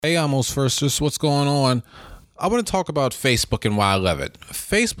Hey, almost firsters, what's going on? I want to talk about Facebook and why I love it.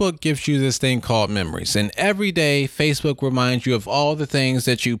 Facebook gives you this thing called memories, and every day Facebook reminds you of all the things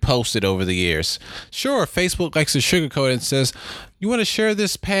that you posted over the years. Sure, Facebook likes to sugarcoat it and says, you want to share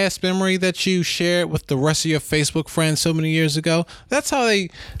this past memory that you shared with the rest of your Facebook friends so many years ago? That's how they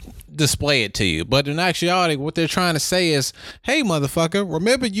display it to you. But in actuality, what they're trying to say is, hey, motherfucker,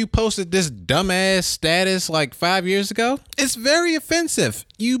 remember you posted this dumbass status like 5 years ago? It's very offensive.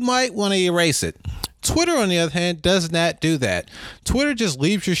 You might want to erase it. Twitter, on the other hand, does not do that. Twitter just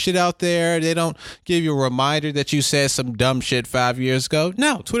leaves your shit out there. They don't give you a reminder that you said some dumb shit 5 years ago.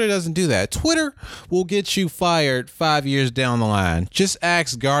 No, Twitter doesn't do that. Twitter will get you fired 5 years down the line. Just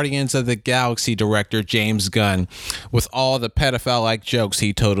ask Guardians of the Galaxy director James Gunn with all the pedophile-like jokes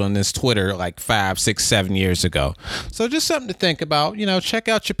he told on this Twitter like 5, 6, 7 years ago. So just something to think about. You know, check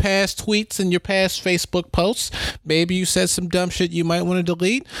out your past tweets and your past Facebook posts. Maybe you said some dumb shit you might want to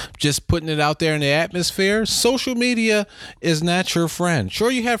delete. Just putting it out there in the atmosphere. Social media is not your friend.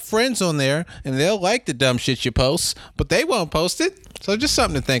 Sure, you have friends on there and they'll like the dumb shit you post, but they won't post it. So just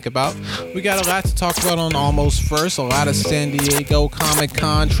something to think about. We got a lot to talk about on Almost First. A lot of San Diego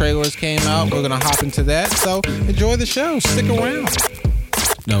Comic-Con trailers came out. We're going to hop into that. So enjoy the show. Stick around.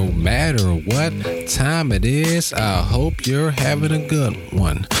 No matter what time it is, I hope you're having a good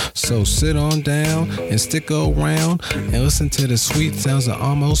one. So sit on down and stick around and listen to the sweet sounds of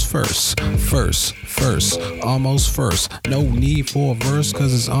Almost First. First, Almost First. No need for a verse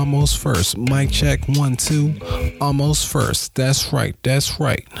cause it's Almost First. Mic check 1, 2. Almost First. That's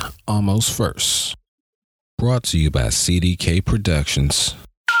right. Almost First. Brought to you by CDK Productions.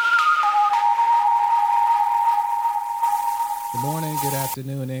 Good morning, good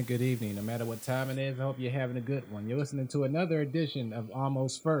afternoon, and good evening. No matter what time it is, I hope you're having a good one. You're listening to another edition of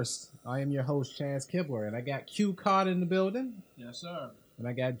Almost First. I am your host, Chaz Kibler, and I got Q Card in the building. Yes, sir. And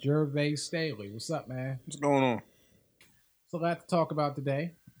I got Gervais Staley. What's up, man? What's going on? It's a lot to talk about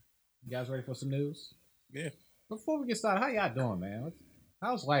today. You guys ready for some news? Yeah. Before we get started, how y'all doing, man?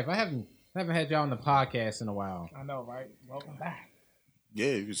 How's life? I haven't had y'all on the podcast in a while. I know, right? Welcome back.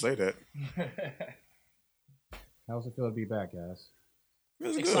 Yeah, you can say that. How's it feel to be back, guys?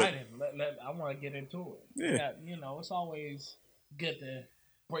 It's exciting. I want to get into it. Yeah. It's always good to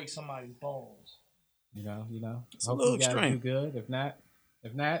break somebody's balls. You know. It's Hope a little you guys extreme. do good. If not,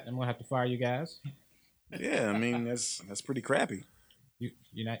 I'm gonna have to fire you guys. Yeah, I mean that's pretty crappy.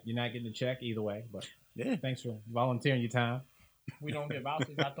 You're not getting a check either way, but Yeah, thanks for volunteering your time. We don't get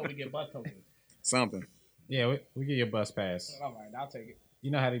vouchers. I thought we get butt tokens. something. Yeah, we get you a bus pass. All right, I'll take it.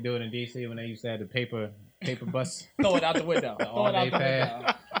 You know how they do it in DC when they used to have the paper bus. Throw it out the window. Throw it out the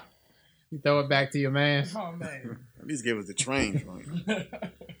window. You throw it back to your man. Oh, man. At least give us the train joint.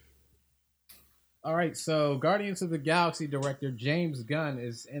 All right, so Guardians of the Galaxy director James Gunn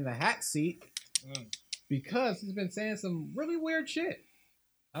is in the hot seat because he's been saying some really weird shit.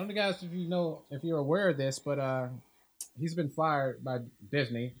 I don't know, guys, if you're aware of this, but he's been fired by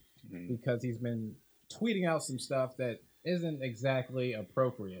Disney because he's been tweeting out some stuff that isn't exactly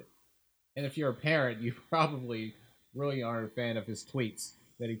appropriate. And if you're a parent, you probably really aren't a fan of his tweets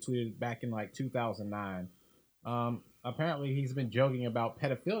that he tweeted back in like 2009. Apparently, he's been joking about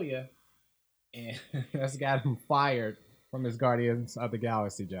pedophilia, and that's got him fired from his Guardians of the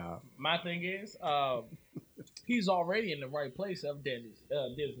Galaxy job. My thing is, he's already in the right place of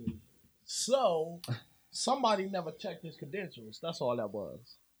Disney. So, somebody never checked his credentials. That's all that was.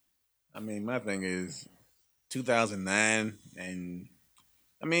 I mean, my thing is 2009, and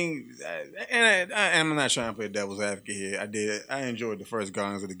I mean, I'm not trying to play devil's advocate here. I enjoyed the first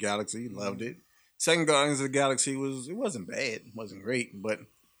Guardians of the Galaxy, loved it. Second Guardians of the Galaxy wasn't bad, it wasn't great, but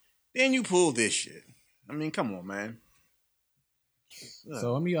then you pulled this shit. I mean, come on, man.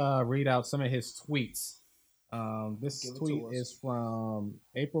 So let me read out some of his tweets. This tweet is from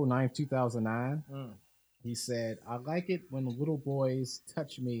April 9th, 2009. He said, I like it when little boys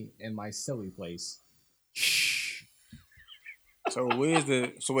touch me in my silly place. Shh. So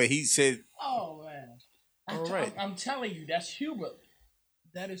wait, he said. Oh, man. All right. I'm telling you, that's Hubert.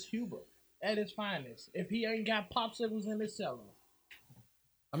 That is Hubert at his finest. If he ain't got popsicles in his cellar.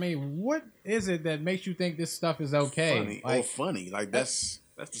 I mean, what is it that makes you think this stuff is okay? Funny. Like that's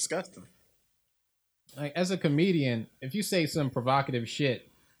disgusting. Like, as a comedian, if you say some provocative shit,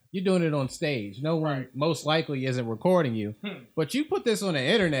 you're doing it on stage. No one most likely isn't recording you. But you put this on the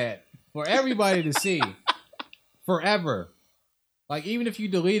internet for everybody to see forever. Like, even if you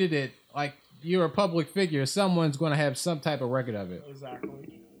deleted it, like, you're a public figure, someone's going to have some type of record of it.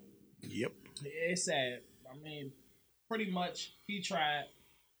 Exactly. Yep. It's sad. I mean, pretty much he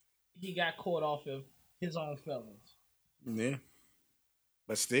got caught off of his own feelings. Yeah.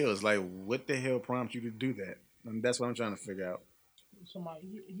 But still, it's like, what the hell prompts you to do that? And that's what I'm trying to figure out. Somebody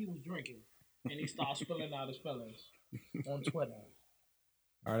he was drinking and he started spilling out his feelings on Twitter.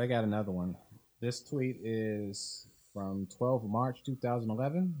 All right, I got another one. This tweet is from 12 March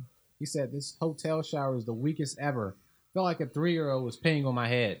 2011. He said, "This hotel shower is the weakest ever. Felt like a 3-year-old was peeing on my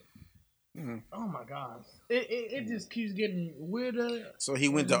head." Oh my God! It just keeps getting weirder. So he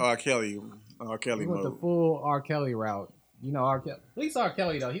went to R. Kelly He went the mode. full R. Kelly route. You know, at least R.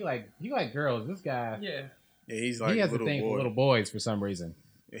 Kelly though, he like girls. This guy, Yeah. Yeah, he's like he has a little thing boy. for little boys for some reason.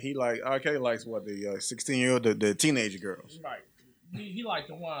 Yeah, he like R. Kelly likes what, the 16-year-old, the teenage girls. Right. He like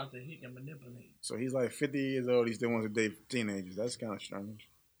the ones that he can manipulate. So he's like 50 years old. He still wants to date teenagers. That's kind of strange.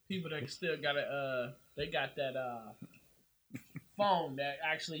 People that still got they got that phone that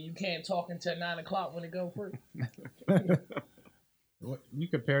actually you can't talk until 9 o'clock when it go free. You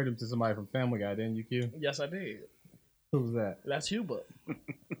compared him to somebody from Family Guy, didn't you, Q? Yes, I did. Who was that? That's Hubert,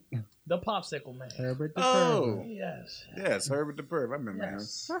 the popsicle man. Herbert the Oh. Pervert. Yes. Yes, Herbert the Perv. I remember him. Yes.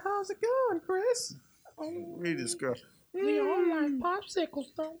 So how's it going, Chris? Read this girl. We all like popsicles,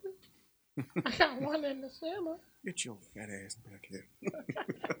 don't we? I got one in the summer. Get your fat ass back here.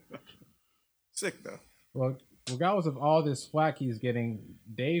 Sick though. Well, regardless of all this flack he's getting,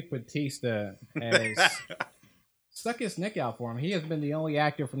 Dave Bautista has stuck his neck out for him. He has been the only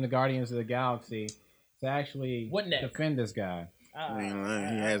actor from the Guardians of the Galaxy to actually What neck? defend this guy. I ain't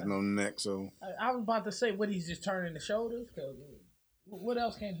lying. He has no neck, so I was about to say, what, he's just turning the shoulders? Cause what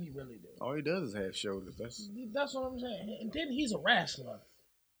else can he really do? all he does is have shoulders. That's what I'm saying. And then he's a wrestler,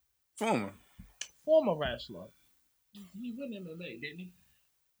 Former. former wrestler. He went in MMA, didn't he?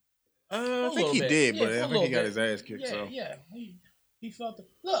 I A think he little bit. did, Yeah, but a I think little he got bit. his ass kicked. Yeah, So yeah. He felt the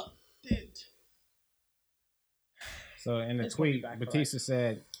look. So in the It's gonna be tweet, back, Batista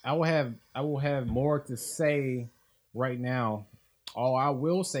said, I will have more to say right now. All I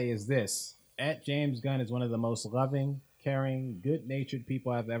will say is this. At James Gunn is one of the most loving, caring, good-natured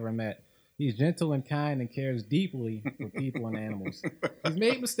people I've ever met. He's gentle and kind and cares deeply for people and animals. He's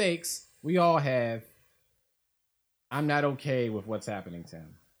made mistakes. We all have. I'm not okay with what's happening to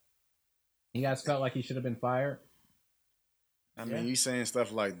him. You guys felt like he should have been fired? I mean, you saying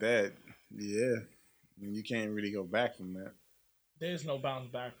stuff like that, yeah. I mean, you can't really go back from that. There's no bounce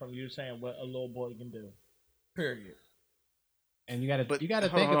back from you saying what a little boy can do. Period. And you got to But think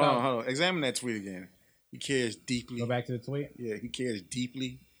hold about. on. Examine that tweet again. He cares deeply. Go back to the tweet. Yeah, he cares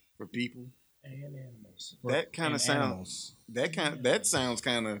deeply for people. And animals. That kind And of sounds. animals. That sounds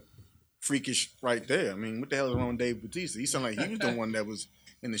kind of freakish right there. I mean, what the hell is wrong with Dave Bautista? He sounded like he was the one that was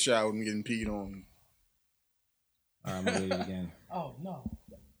in the shower and getting peed on. All right, I'm going to read it again. Oh no.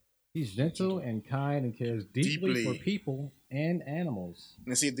 He's gentle and kind and cares deeply Deeply. for people and animals.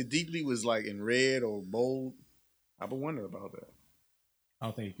 And see, if the deeply was like in red or bold, I would wonder about that. I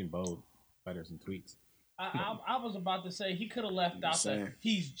don't think you can bold letters and tweets. I was about to say he could have left out saying. that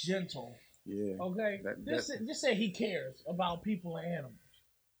he's gentle. Yeah. Okay, just say he cares about people and animals.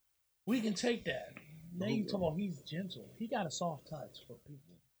 We can take that. Now you talk about he's gentle. He got a soft touch for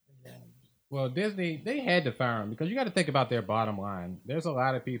people and animals. Well, Disney, they had to fire him because you got to think about their bottom line. There's a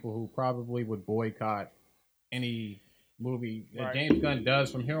lot of people who probably would boycott any movie that Right. James Gunn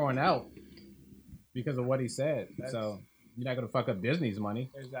does from here on out because of what he said. So you're not going to fuck up Disney's money.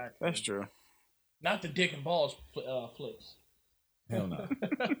 Exactly. That's true. Not the dick and balls flips. Hell no.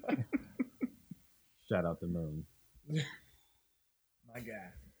 Shout out the moon. My guy.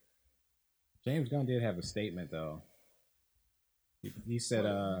 James Gunn did have a statement, though. He said,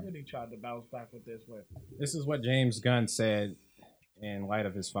 What he tried to bounce back with this with. this is what James Gunn said in light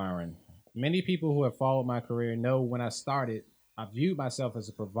of his firing. Many people who have followed my career know when I started, I viewed myself as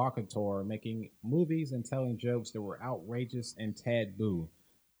a provocateur, making movies and telling jokes that were outrageous and taboo.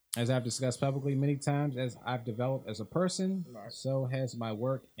 As I've discussed publicly many times, as I've developed as a person, so has my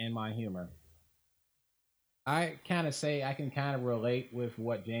work and my humor. I kind of say I can kind of relate with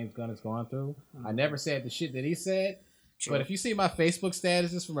what James Gunn has gone through. I never said the shit that he said, True. but if you see my Facebook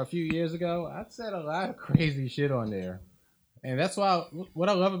statuses from a few years ago, I said a lot of crazy shit on there. And that's why what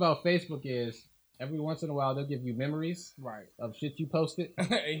I love about Facebook is every once in a while they'll give you memories Right. of shit you posted.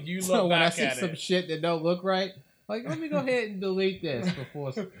 And you look So when I back see at some it. shit that don't look right, like let me go ahead and delete this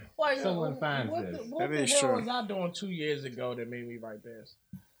before Like, someone finds what this. What That the is hell true. was I doing 2 years ago that made me write this?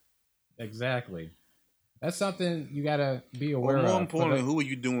 Exactly. That's something you gotta be aware Or of. more for importantly, the- who were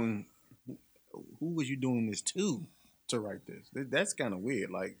you doing? Who was you doing this to write this? That's kind of weird.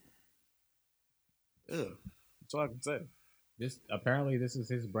 Like, ugh. That's all I can say. This apparently this is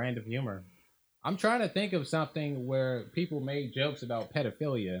his brand of humor. I'm trying to think of something where people made jokes about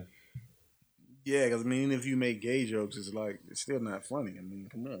pedophilia. Yeah, because I mean, even if you make gay jokes, it's still not funny. I mean,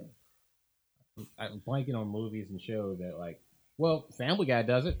 come on. I'm blanking on movies and shows that well, Family Guy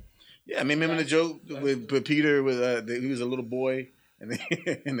does it. Yeah, I mean, remember the joke with Peter he was a little boy and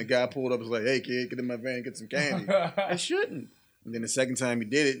and the guy pulled up and was like, "Hey kid, get in my van, and get some candy." I shouldn't. And then the second time he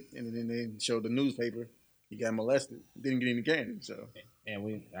did it, and then they showed the newspaper, he got molested, didn't get any candy. So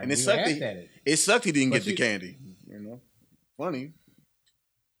And it sucked. It sucked he didn't get the candy. You know, funny.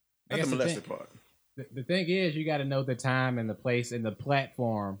 Not the molested part. The thing is, you got to know the time and the place and the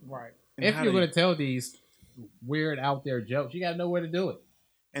platform. Right. If you're going to tell these weird out there jokes, you got to know where to do it.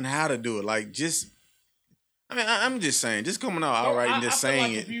 And how to do it. I'm just saying, just coming out outright and just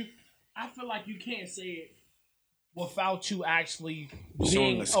saying it. I feel like you can't say it without you actually Showing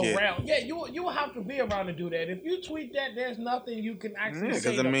being the skit. around. Yeah, you will have to be around to do that. If you tweet that, there's nothing you can actually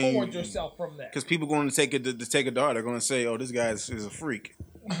say to forward yourself from that. Because people going to take it to take a dart. They're going to say, "Oh, this guy is a freak."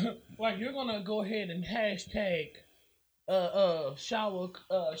 Like you're gonna go ahead and hashtag shower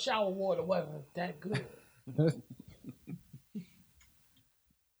water wasn't that good.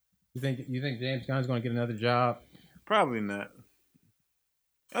 You think James Gunn's going to get another job? Probably not.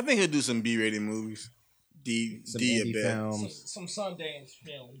 I think he'll do some B-rated movies. Some indie at best. films. Some Sundance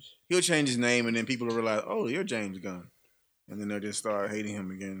films. He'll change his name, and then people will realize, "Oh, you're James Gunn," and then they'll just start hating him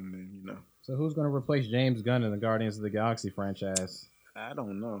again. And then So who's going to replace James Gunn in the Guardians of the Galaxy franchise? I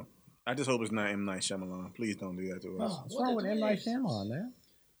don't know. I just hope it's not M. Night Shyamalan. Please don't do that to us. What's wrong with M. Night Shyamalan, man?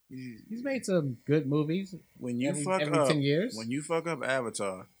 He's made some good movies. When you every fuck up 10 years. When you fuck up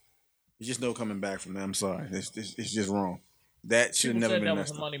Avatar, there's just no coming back from that. I'm sorry. It's just wrong. That should have never been that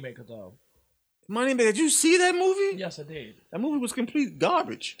messed was a up. moneymaker, though. Moneymaker, did you see that movie? Yes, I did. That movie was complete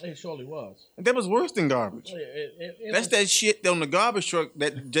garbage. It surely was. That was worse than garbage. That's that shit on the garbage truck,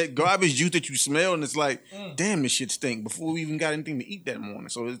 that garbage juice that you smell, and it's like, damn, this shit stink. Before we even got anything to eat that morning,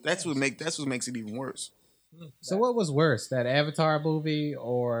 so that's what makes it even worse. So what was worse, that Avatar movie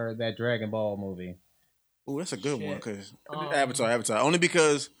or that Dragon Ball movie? Oh, that's a good one, because Avatar. Only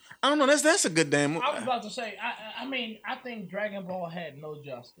because I don't know. That's a good damn movie. I was about to say. I think Dragon Ball had no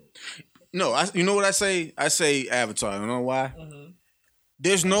justice. No, you know what I say? I say Avatar. You know why? Mm-hmm.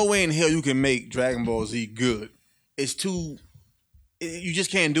 There's no way in hell you can make Dragon Ball Z good. It's too. You just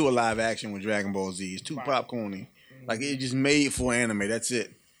can't do a live action with Dragon Ball Z. It's too popcorny. Mm-hmm. Like it just made for anime. That's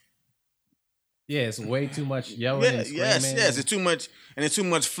it. Yeah, it's way too much yelling and screaming. Yes. It's too much, and it's too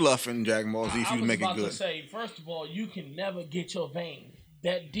much fluff in Dragon Ball Z for you to make it good. I was about to say, first of all, you can never get your veins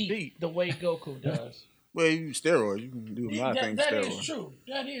that deep the way Goku does. Well, you steroids. You can do a lot of things. That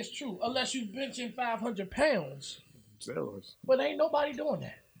is true. Unless you benching 500 pounds. Steroids. But ain't nobody doing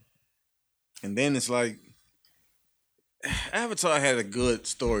that. And then it's like, Avatar had a good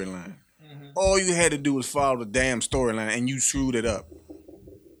storyline. Mm-hmm. All you had to do was follow the damn storyline, and you screwed it up.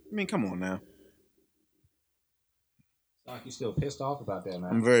 I mean, come on now. Like you still pissed off about that,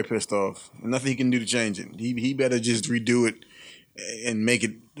 man. I'm very pissed off. Nothing he can do to change it. He better just redo it and make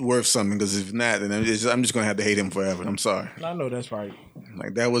it worth something. Because if not, then I'm just gonna have to hate him forever. I'm sorry. I know that's right.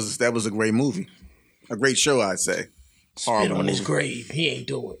 Like that was a great movie, a great show. I'd say. Spit on his grave. He ain't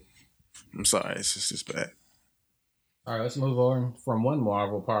do it. I'm sorry. It's just bad. All right, let's move on from one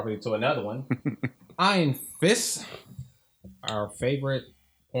Marvel property to another one. Iron Fist, our favorite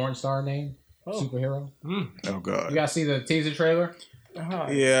porn star name. Superhero. Oh God! You guys see the teaser trailer?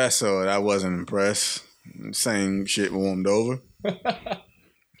 Yeah, I saw it. I wasn't impressed. Same shit warmed over.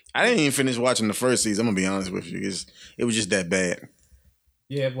 I didn't even finish watching the first season. I'm gonna be honest with you. It was just that bad.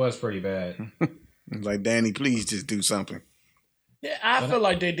 Yeah, it was pretty bad. Like Danny, please just do something. Yeah, I feel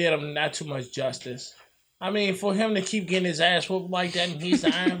like they did him not too much justice. I mean, for him to keep getting his ass whooped like that, and he's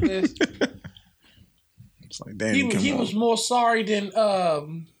the Iron Fist. It's like Danny. He was more sorry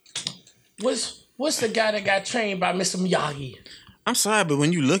than What's the guy that got trained by Mr. Miyagi? I'm sorry, but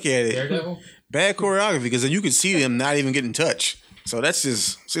when you look at it, Daredevil? Bad choreography, because then you can see them not even getting touched. So that's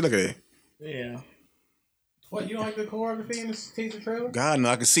just look at it. Yeah. What, you don't like the choreography in this teaser trailer? God no,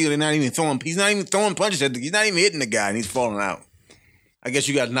 I can see it. He's not even throwing punches he's not even hitting the guy, and he's falling out. I guess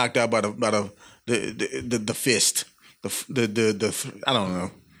you got knocked out by the fist. The I don't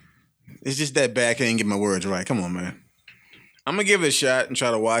know. It's just that bad. I can't get my words right. Come on, man. I'm gonna give it a shot and try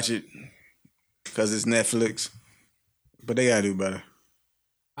to watch it. Because it's Netflix. But they gotta do better.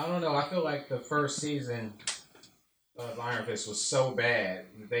 I don't know. I feel like the first season of Iron Fist was so bad.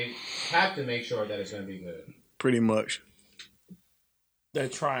 They have to make sure that it's going to be good. Pretty much. They're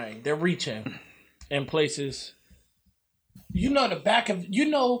trying. They're reaching in places. You know the back of... You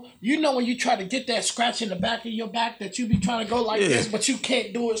know when you try to get that scratch in the back of your back that you be trying to go like this, but you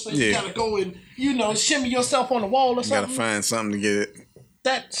can't do it, so you gotta go and, shimmy yourself on the wall or something? You gotta find something to get it.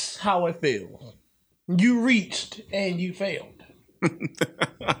 That's how it feels. You reached and you failed.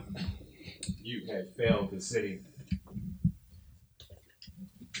 You had failed the city.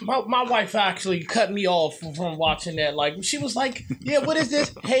 My wife actually cut me off from watching that. Like she was like, "Yeah, what is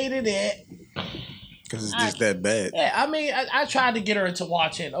this? Hated it." Because it's just that bad. Yeah, I mean, I tried to get her into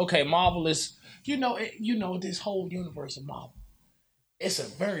watching. Okay, Marvel is, you know, this whole universe of Marvel. It's a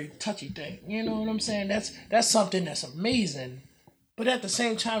very touchy thing. You know what I'm saying? That's something that's amazing. But at the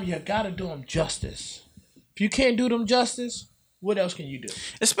same time, you got to do them justice. If you can't do them justice, what else can you do?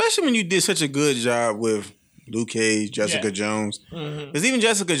 Especially when you did such a good job with Luke Cage, Jessica Jones. Because even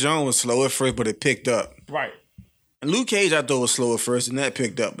Jessica Jones was slow at first, but it picked up. Right. And Luke Cage, I thought, was slow at first, and that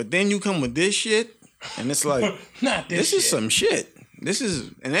picked up. But then you come with this shit, and it's like, Not this this shit. is some shit.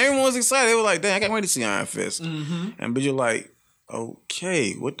 And everyone was excited. They were like, dang, I can't wait to see Iron Fist. But you're like,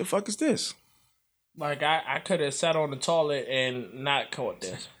 okay, what the fuck is this? Like, I could have sat on the toilet and not caught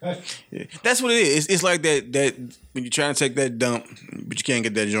this. Yeah. That's what it is. It's like that when you're trying to take that dump, but you can't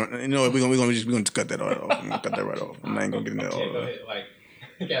get that joint. You know what? We're gonna cut that right off. We're gonna cut that right off. I'm not even gonna get in there. Go ahead, like,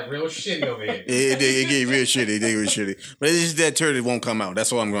 it got real shitty over here. It get real shitty. It get real shitty. But it's just that turd that won't come out.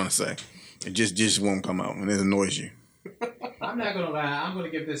 That's all I'm gonna say. It just won't come out, and it annoys you. I'm not gonna lie. I'm gonna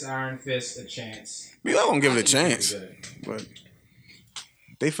give this Iron Fist a chance. We all gonna give it a chance, Good. but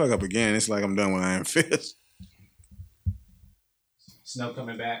they fuck up again. It's like I'm done with Iron Fist. Snow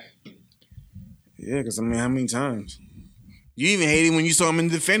coming back. Yeah, because I mean, how many times? You even hated when you saw him in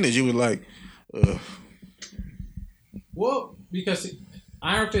Defenders. You were like, ugh. Well, because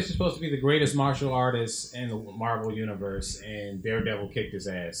Iron Fist is supposed to be the greatest martial artist in the Marvel universe, and Daredevil kicked his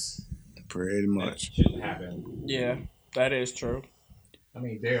ass. Pretty much. That shouldn't happen. Yeah, that is true. I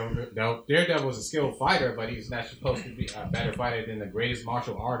mean, Daredevil is a skilled fighter, but he's not supposed to be a better fighter than the greatest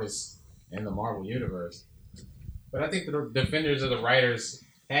martial artist in the Marvel universe. But I think the defenders of the writers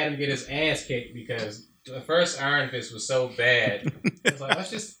had him get his ass kicked because the first Iron Fist was so bad. It's like,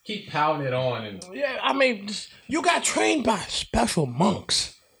 let's just keep pounding it on. And Yeah, I mean, you got trained by special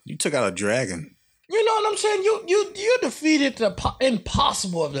monks. You took out a dragon. You know what I'm saying? You defeated the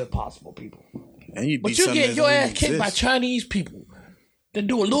impossible of the impossible people. And you But you get your ass kicked by Chinese people that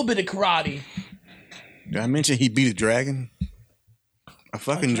do a little bit of karate. Did I mention he beat a dragon? A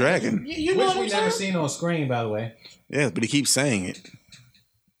fucking dragon. You know which what I'm we never saying? seen on screen, by the way. Yeah, but he keeps saying it.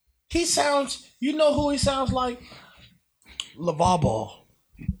 He sounds. You know who he sounds like? LeVar Ball.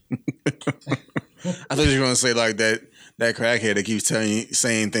 I thought you were gonna say like that crackhead that keeps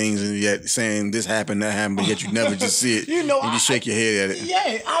saying things and yet saying this happened, that happened, but yet you never just see it. You know, you just shake your head at it.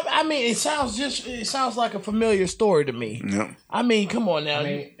 Yeah, I mean, it sounds like a familiar story to me. Yep. I mean, come on now. I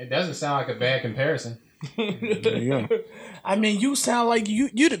mean, it doesn't sound like a bad comparison. There you go. I mean, you sound like you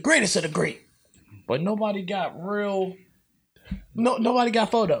the greatest of the great, but nobody got real. Nobody got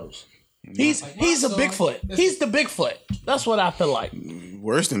photos. He's a Bigfoot. He's the Bigfoot. That's what I feel like.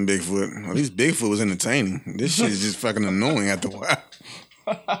 Worse than Bigfoot. At least Bigfoot was entertaining. This shit is just fucking annoying after a while.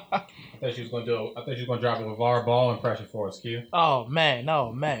 I thought she was gonna drop a LeVar Ball impression for us, Q. Oh man.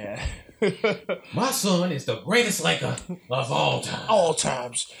 My son is the greatest Laker of all time. All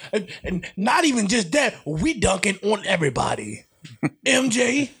times, and not even just that. We dunking on everybody.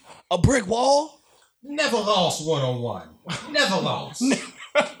 MJ, a brick wall. Never lost 1-on-1. Never lost.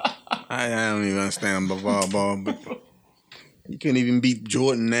 I don't even understand LeVar Ball, but you couldn't even beat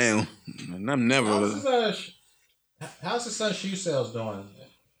Jordan now. And I'm never. How's his son's shoe sales doing?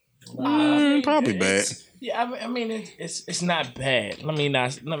 Probably bad. Yeah, I mean it's not bad. Let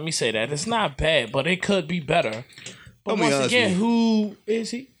me say that it's not bad, but it could be better. But once again, who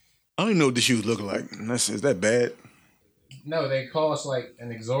is he? I don't even know what the shoes look like. Is that bad? No, they cost like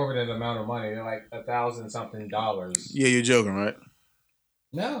an exorbitant amount of money. They're like $1,000-something. Yeah, you're joking, right?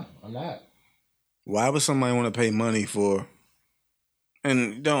 No, I'm not. Why would somebody want to pay money for?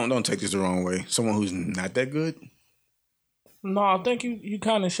 And don't take this the wrong way. Someone who's not that good. No, I think you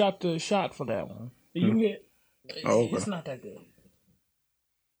kind of shot the shot for that one. You get. Oh, okay. It's not that good.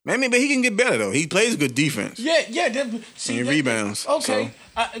 Maybe, but he can get better though. He plays good defense. Yeah. And he rebounds. Okay,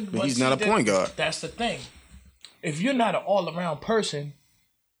 but he's not a point guard. That's the thing. If you're not an all-around person,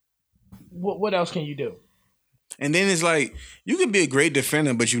 what else can you do? And then it's like you can be a great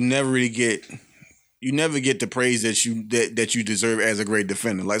defender, but you never get the praise that you deserve as a great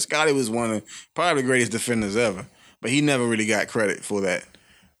defender. Like Scottie was probably the greatest defenders ever, but he never really got credit for that.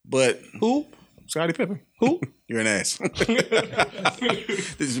 But who? Scottie Pippen. Who? You're an ass. You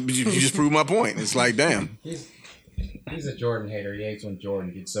just proved my point. It's like, damn. He's a Jordan hater. He hates when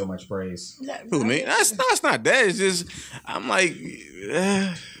Jordan gets so much praise. Who, me? That's not that. It's just I'm like.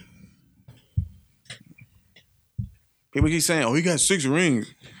 People keep saying, "Oh, he got 6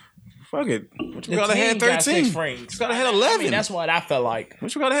 rings." Fuck it. What you The gotta team have got 13? 6 rings. You gotta have 11. I mean, that's what I felt like.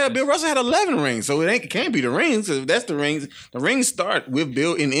 What you gotta have? Bill Russell had 11 rings, so it can't be the rings. If that's the rings, the rings start with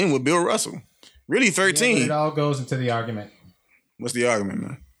Bill and end with Bill Russell. Really, 13. Yeah, but it all goes into the argument. What's the argument,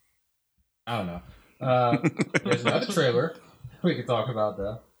 man? I don't know. There's another trailer we could talk about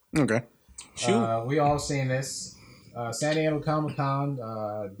though. Okay. We all seen this. San Diego Comic-Con,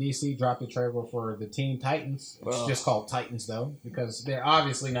 DC dropped a trailer for the Teen Titans. It's just called Titans though, because they're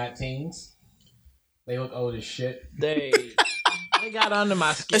obviously not teens. They look old as shit. They got under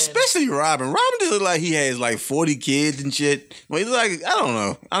my skin. Especially Robin. Robin just look like he has like 40 kids and shit. Well, he's like, I don't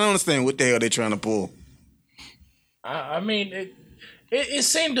know. I don't understand what the hell they're trying to pull. I mean, it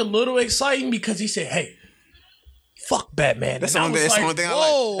seemed a little exciting because he said, "Hey, fuck Batman." That's the only thing I like.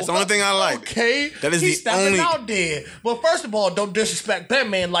 That's the only thing I like. Okay, That is he's the stepping only- out there. Well, first of all, don't disrespect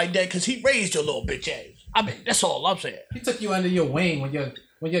Batman like that because he raised your little bitch ass. I mean, that's all I'm saying. He took you under your wing when your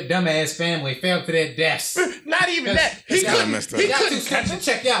dumbass family fell to their deaths. Not even that. He kinda couldn't. messed up. He Y'all couldn't catch to it.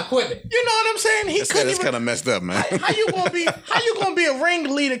 check y'all equipment. You know what I'm saying? He couldn't That's even. kind of messed up, man. How you gonna be a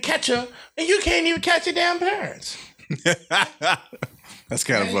ringleader catcher and you can't even catch your damn parents? That's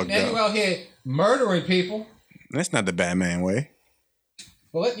kind of fucked Now you up. out here murdering people. That's not the Batman way.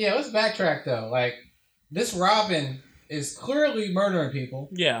 Well, let's backtrack though. Like, this Robin is clearly murdering people.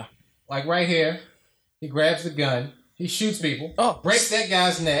 Yeah. Like right here, he grabs the gun, he shoots people, breaks that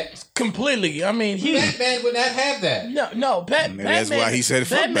guy's neck. Completely. I mean, Batman would not have that. No. Maybe that's why he said,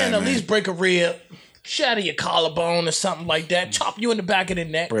 "Fuck Batman. Batman." At least break a rib, shatter your collarbone or something like that, chop you in the back of the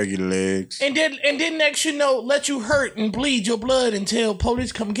neck, Break your legs. and then next you know, let you hurt and bleed your blood until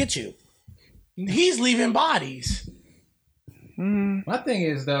police come get you. He's leaving bodies. My thing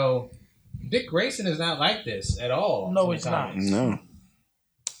is though, Dick Grayson is not like this at all. No, in the he's not. comics. No.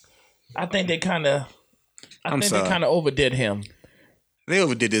 I think they kind of. I'm sorry. They kind of overdid him. They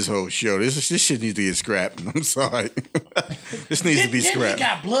overdid this whole show. This shit needs to get scrapped. I'm sorry. This needs to be Then he scrapped.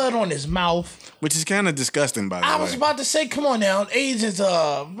 got blood on his mouth. Which is kind of disgusting, by the way. I was about to say, come on now, AIDS is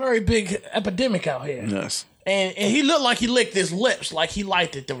a very big epidemic out here. Yes. And he looked like he licked his lips, like he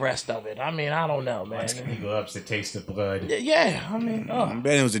liked it the rest of it. I mean, I don't know, man. He loves the taste of blood. Yeah, I mean, I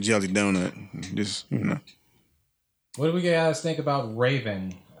bet it was a jelly donut. Just, What do we guys think about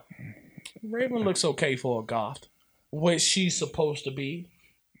Raven? Raven looks okay for a goth, what she's supposed to be.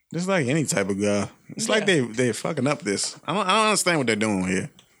 Just like any type of guy. It's like they're fucking up this. I don't understand what they're doing here.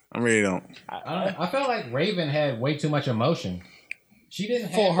 I really don't. I felt like Raven had way too much emotion. She didn't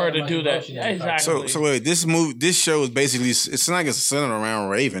have For her that to much do that. emotion in the Exactly. So wait, this show is basically, it's like it's centered around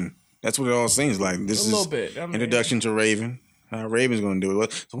Raven. That's what it all seems like. This A is little bit. I mean, introduction to Raven. How Raven's gonna do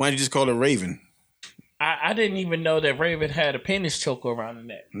it. So why don't you just call it Raven? I didn't even know that Raven had a penis choker around the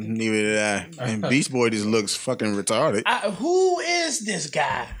neck. Neither did I. And Beast Boy just looks fucking retarded. Who is this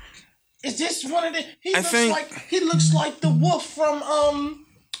guy? Is this one of the? He think- looks like the wolf from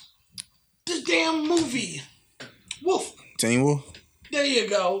this damn movie. Wolf. Teen Wolf. There you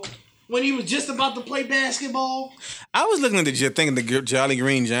go. When he was just about to play basketball. I was looking at thinking the Jolly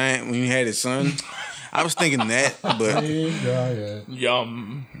Green Giant when he had his son. I was thinking that, but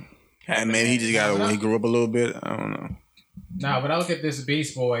Yum. and maybe he just got he grew up a little bit. I don't know. Nah, when I look at this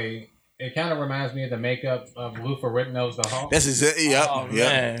Beast Boy, it kind of reminds me of the makeup of Lou Ferrigno's The Hulk. That's his yep, Oh,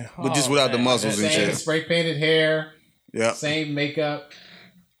 yep. man. But just Oh, without the man. muscles and Same shit. spray painted hair, Yep. same makeup.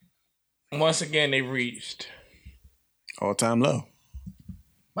 Once again, they reached. All time low.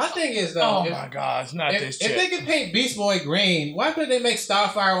 My thing is though, Oh my gosh, not if this they chick. could paint Beast Boy green, why couldn't they make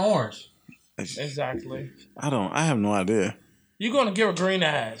Starfire orange? Exactly. I have no idea. You're gonna give her green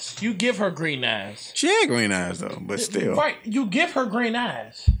eyes. You give her green eyes. She had green eyes though, but still. Right. You give her green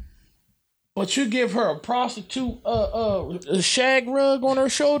eyes. But you give her a prostitute a shag rug on her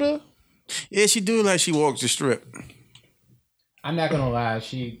shoulder. Yeah, she do like she walks the strip. I'm not gonna lie,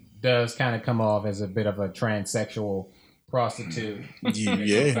 she does kind of come off as a bit of a transsexual prostitute.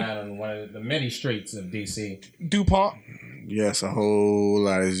 Yeah. Found on one of the many streets of DC. DuPont. Yes, a whole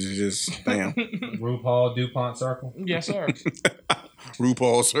lot. It's just damn. RuPaul DuPont Circle. Yes, sir.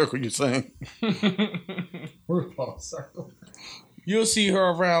 RuPaul Circle, you're saying? RuPaul Circle. You'll see her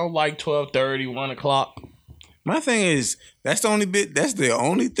around like 12:30, 1 o'clock. My thing is, that's the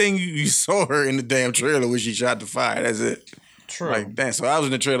only thing you saw her in the damn trailer when she shot the fire. That's it. True. Like, damn, so I was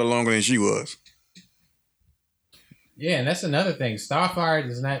in the trailer longer than she was. Yeah, and that's another thing. Starfire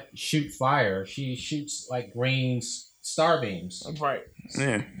does not shoot fire. She shoots like green star beams. Right.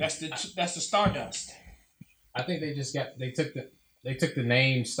 Yeah. That's the Stardust. I think they took the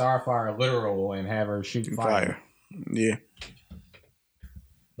name Starfire literal and have her shoot fire. Yeah.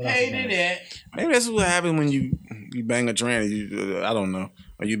 What else is Hated there? it. Maybe that's what happens when you bang a tranny. I don't know.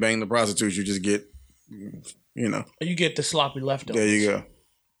 Or you bang the prostitute, you just get, you know. You get the sloppy leftovers. There you go.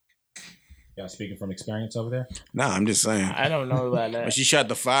 Y'all speaking from experience over there? Nah, I'm just saying. I don't know about When that. she shot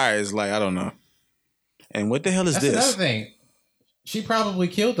the fire, it's like, I don't know. And what the hell is That's this? another thing. She probably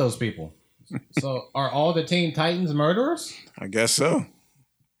killed those people. So are all the Teen Titans murderers? I guess so.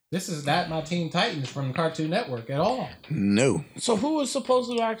 This is not my Teen Titans from Cartoon Network at all. No. So who was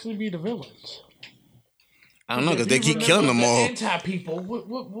supposed to actually be the villains? I don't know, because they If you keep killing them remember all. the anti-people. What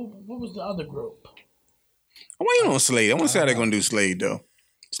was the other group? I'm waiting on Slade. I want to see how they're going to do Slade, though.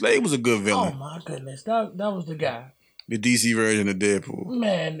 Slade was a good Oh villain. my goodness, that was the guy. The DC version of Deadpool.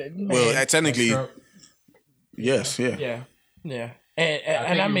 Man. Well, technically, Deathstroke. yes, yeah. Yeah.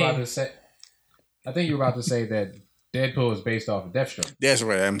 I I mean, think you were about to say that Deadpool is based off of Deathstroke. That's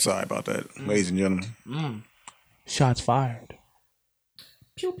right. I'm sorry about that, ladies and gentlemen. shots fired.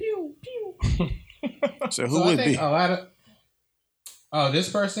 Pew pew pew. So who would it be? A lot of this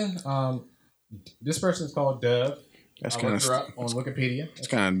person's called Dove. That's I kind looked her of up on Wikipedia. it's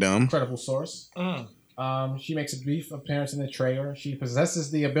kind of dumb. Incredible source. She makes a brief appearance in the trailer. She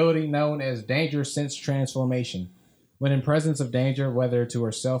possesses the ability known as Danger Sense Transformation. When in presence of danger, whether to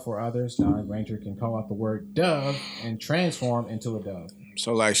herself or others, Dawn Granger can call out the word dove and transform into a dove.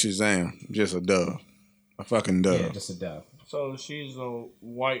 So like Shazam, just a dove, a fucking dove. Yeah, just a dove. So she's a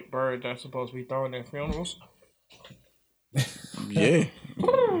white bird that's supposed to be thrown at funerals. Yeah.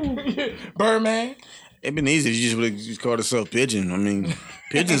 Birdman. It'd been easy if you just would have just called herself Pigeon. I mean,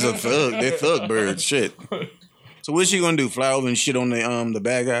 pigeons are thug. They're thug birds. Shit. So what's she gonna do? Fly over and shit on the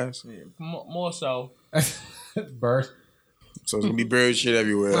bad guys? More so. Bird. So it's gonna be bird shit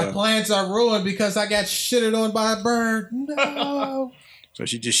everywhere. My plans are ruined because I got shitted on by a bird. No. So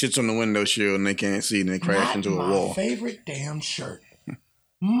she just shits on the window shield and they can't see and they crash Not into a my wall. favorite damn shirt.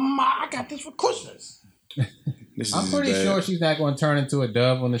 I got this for Christmas. This I'm is pretty bad. sure she's not going to turn into a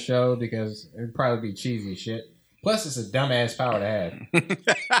dove on the show because it'd probably be cheesy shit. Plus, it's a dumbass power to have.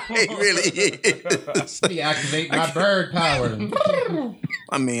 It really is. Deactivate my bird power.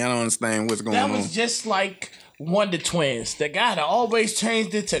 I mean, I don't understand what's going That on. was just like Wonder Twins. The guy that always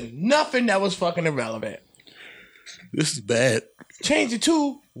changed it to nothing that was fucking irrelevant. This is bad. Changed it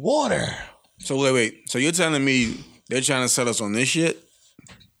to water. So wait. So you're telling me they're trying to sell us on this shit?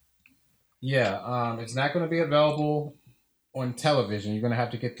 Yeah, it's not going to be available on television. You're going to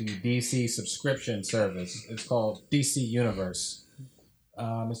have to get the DC subscription service. It's called DC Universe.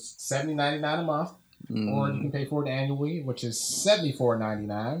 It's $70.99 a month, or you can pay for it annually, which is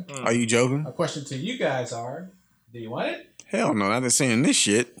 $74.99. Are you joking? A question to you guys are: do you want it? Hell no, I've been saying this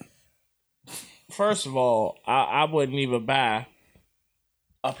shit. First of all, I wouldn't even buy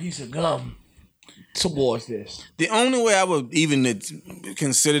a piece of gum towards this. The only way I would even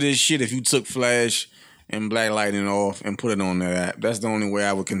consider this shit if you took Flash and Black Lightning off and put it on that app. That's the only way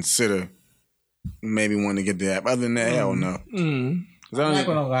I would consider maybe wanting to get the app. Other than that, hell no. 'Cause I I'm don't- not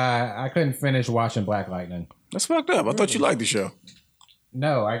gonna lie, I couldn't finish watching Black Lightning. That's fucked up. I thought you liked the show.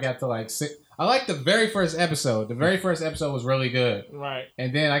 No, I got to like six. I liked the very first episode. The very first episode was really good, Right.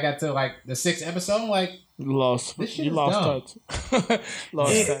 and then I got to like the sixth episode. I'm like, You lost. This shit You is lost touch.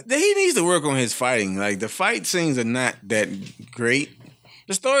 Lost touch. He needs to work on his fighting. Like, the fight scenes are not that great.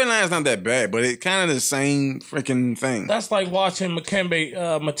 The storyline's not that bad, but it's kind of the same freaking thing. That's like watching Makembe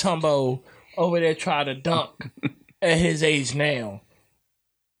Mutombo over there try to dunk at his age now.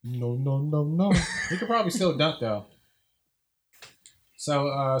 no. He could probably still dunk though.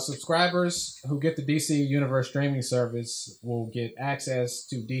 So subscribers who get the DC Universe streaming service will get access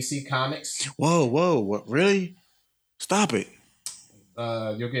to DC Comics. Whoa, what? Really? Stop it.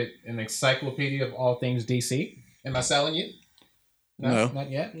 You'll get an encyclopedia of all things DC. Am I selling you? No. Not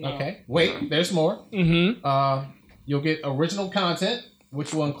yet. No. Okay. Wait, there's more. Mm-hmm. You'll get original content,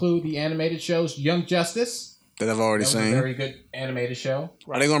 which will include the animated shows Young Justice. That I've already That was a seen. very good animated show.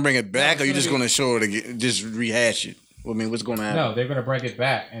 Are they gonna bring it back, No, or you it's just gonna gonna show it again, just rehash it? I mean, what's gonna happen? No, they're going to bring it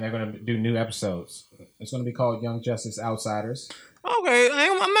back, and they're going to do new episodes. It's going to be called Young Justice Outsiders. Okay,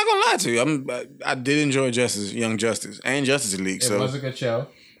 I'm not gonna lie to you. I did enjoy Young Justice, and Justice League. It So was a good show.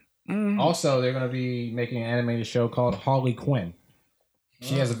 Also, they're going to be making an animated show called Harley Quinn.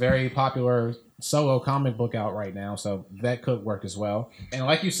 She has a very popular solo comic book out right now, so that could work as well. And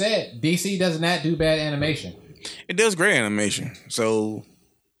like you said, DC does not do bad animation. it does great animation. So,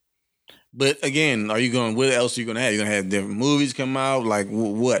 but again, what else are you gonna have? You're gonna have different movies come out, like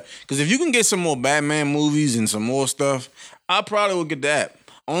what? Because if you can get some more Batman movies and some more stuff, I probably would get that.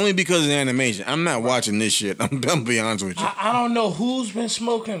 Only because of the animation. I'm not watching this shit. I'm gonna be honest with you. I don't know who's been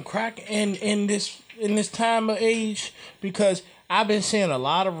smoking crack in this time of age, because I've been seeing a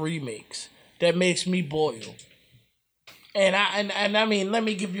lot of remakes that makes me boil. And I mean, let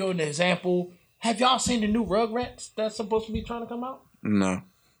me give you an example. Have y'all seen the new Rugrats that's supposed to be trying to come out? No.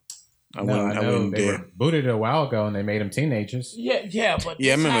 I No, I know wouldn't they dare. were booted a while ago, and they made them teenagers. Yeah, but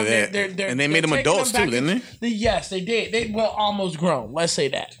Yeah, I this remember time that. And they made them adults too, didn't they? Yes, they did. They were almost grown. Let's say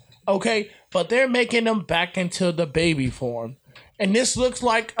that. Okay, but they're making them back into the baby form, and this looks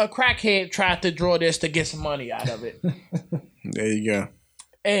like a crackhead tried to draw this to get some money out of it. There you go.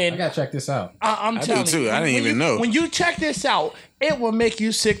 I And gotta check this out. I'm I do telling too. you, I didn't when even know. When you check this out, it will make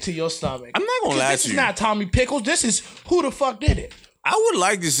you sick to your stomach. I'm not gonna 'Cause lie this to is you. not Tommy Pickles. This is who the fuck did it. I would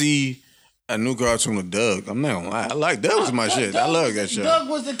like to see a new cartoon with Doug. I'm not gonna lie. I like Doug was my shit. I love that show. Doug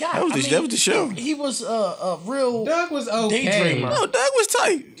was the guy. That was the show. He was a real Doug was okay. daydreamer. No, Doug was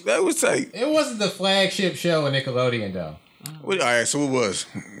tight. That was tight. It wasn't the flagship show of Nickelodeon though. All right, so it was.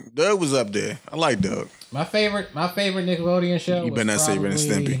 Doug was up there. I like Doug. My favorite Nickelodeon show. You was better not say Ren and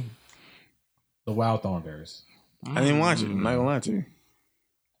probably Stimpy. The Wild Thornberrys. I didn't watch it. I'm not gonna lie to you.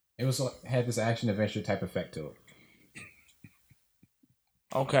 It was had this action adventure type effect to it.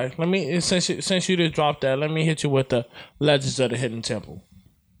 Okay, let me since you just dropped that, let me hit you with the Legends of the Hidden Temple.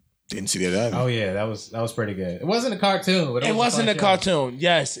 Didn't see that either. Oh yeah, that was pretty good. It wasn't a cartoon, but It wasn't a fun show. cartoon.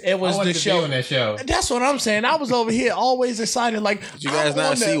 Yes, it I was wanted the to be show. on that show. That's what I'm saying. I was over here always excited. Like, Did you guys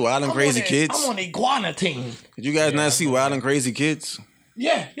not see Wild and Crazy Kids? I'm on the Iguana team. Did you guys not see Wild and Crazy Kids?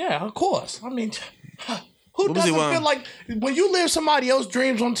 Yeah, of course. I mean, who What was it, doesn't feel like when you live somebody else's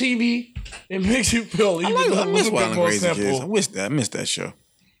dreams on TV, it makes you feel even I a miss little Wild bit and more Crazy Kids. simple. I missed that show.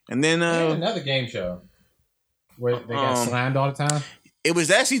 And then They had another game show where they got slimed all the time. it was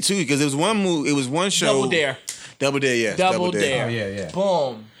actually two because it was one movie. It was one show. Double Dare. Double Dare, yes. Double Dare. Oh yeah.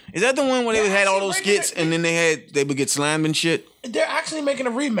 Boom. Is that the one where they had all actually those making skits and then they would get slimed and shit? They're actually making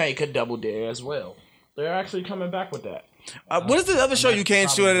a remake of Double Dare as well. They're actually coming back with that. What is the other show you can't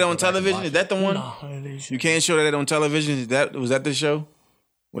show that on television? Is that the one? No, it is- You can't show that on television? Was that the show?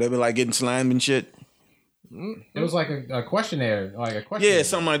 Where they were like getting slimed and shit? It was like a questionnaire, like a question. Yeah,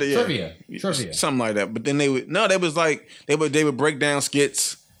 something like that. Yeah. Trivia. Something like that. But then they was like they would break down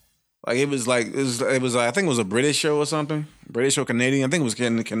skits. Like it was like I think it was a British show or something. British or Canadian. I think it was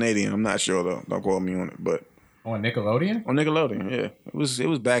Canadian. I'm not sure though. Don't quote me on it. But On Nickelodeon? on Nickelodeon, yeah. It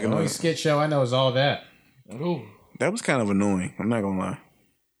was back in The only the skit show I know is All That. Ooh, that was kind of annoying. I'm not gonna lie.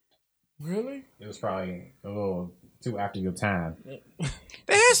 really? It was probably a little too after your time.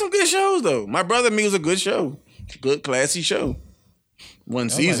 They had some good shows though. My Brother and Me was a good show. Good classy show. One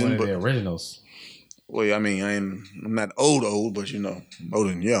That was like season, one of but the originals. well, I mean, I'm not old, but I'm older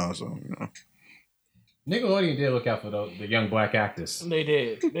than y'all, so Nickelodeon did look out for the young black actors. They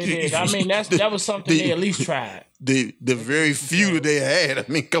did. They did. I mean, that was something they at least tried. The very few that they had. I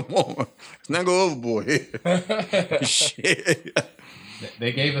mean, come on, let's not go overboard here. Shit.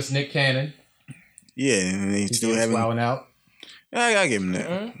 They gave us Nick Cannon. Yeah, and they He still still haven't. swallowing out. I give him that.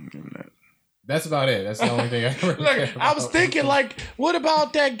 Mm-hmm. Give him that. That's about it. That's the only thing I really care Look, I was about. thinking, like, what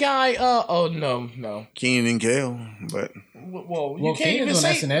about that guy? Oh no. Keenan and Kel, but Well, you Well, can't even Keenan's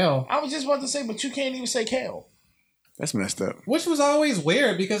on say. SNL, I was just about to say, but you can't even say Kel. that's messed up. which was always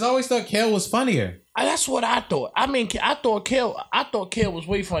weird because I always thought Kel was funnier. That's what I thought. I mean, I thought Kel was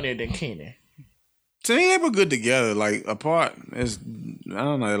way funnier than Keenan. To me, they were good together. Like apart, I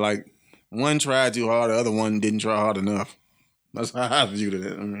don't know. Like one tried too hard, the other one didn't try hard enough. That's how I viewed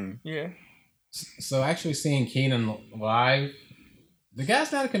it. I mean, Yeah. So actually seeing Keenan live, the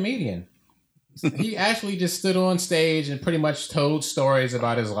guy's not a comedian. He actually just stood on stage and pretty much told stories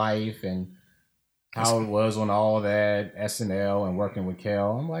about his life and how it was on all that SNL and working with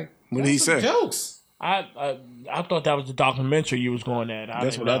Kel. I'm like, What did he that's some say? Jokes. I thought that was the documentary you was going at.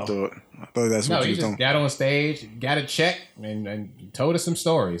 that's what I thought. I thought that's No, what he you just thought. got on stage, got a check, and told us some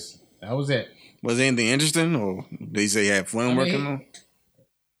stories. That was it. Was there anything interesting, or did he say he had fun working on?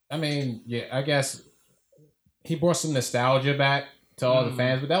 I mean, yeah, I guess he brought some nostalgia back to all the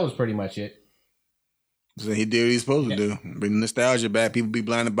fans, but that was pretty much it. So he did what he's supposed to do. Bring nostalgia back. People be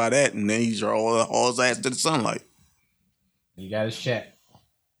blinded by that, and then he draw all his ass to the sunlight. He got his check.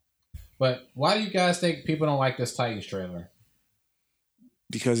 But why do you guys think people don't like this Titans trailer?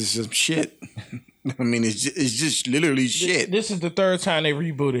 Because it's just shit. I mean, it's just literally shit. This is the third time they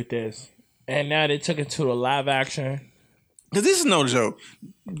rebooted this, and now they took it to a live action. Because this is no joke.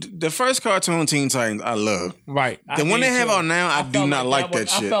 The first cartoon Teen Titans, I love. Right. The one they have out now, I do felt not like that one,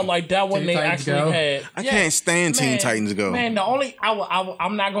 shit. I felt like that one Teen they Titans actually Go? had. I can't stand Teen Titans Go. Man, the only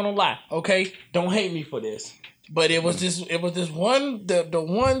I'm not gonna lie. Okay, don't hate me for this, but it was this one the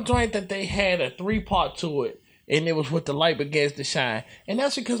one joint that they had a 3-part to it, and it was with the light begins to shine, and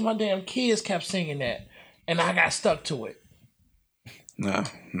that's because my damn kids kept singing that, and I got stuck to it. No.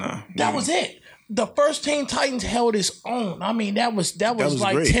 That was it. the first Teen Titans held its own. I mean, that was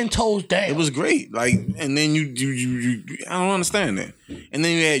like great. 10 toes down. It was great. Like, and then you I don't understand that. And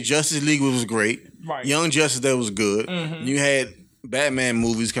then you had Justice League, which was great. Right. Young Justice, that was good. You had Batman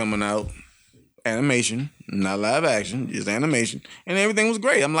movies coming out, animation, not live action, just animation, and everything was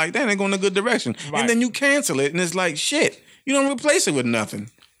great. I'm like, damn, they're going in a good direction. Right. And then you cancel it, and it's like, shit, you don't replace it with nothing.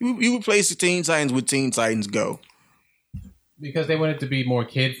 You replace the Teen Titans with Teen Titans Go. Because they wanted to be more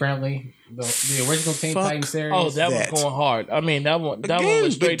kid friendly. The original Teen Titans series. Oh, that was going hard. I mean, that one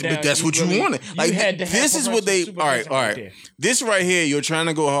was straight down. But that's what you wanted. Like, had to this is what they. All right. This right here, you're trying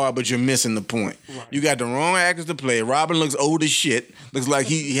to go hard, but you're missing the point. Right. You got the wrong actors to play. Robin looks old as shit. Looks like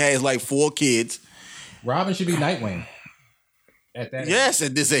he has like 4 kids. Robin should be Nightwing. At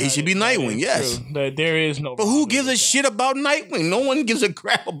this age, he should be Nightwing. Yes, there is no. But who gives a shit about Nightwing? No one gives a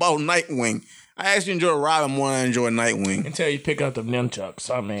crap about Nightwing. I actually enjoy Robin more than I enjoy Nightwing. Until you pick up the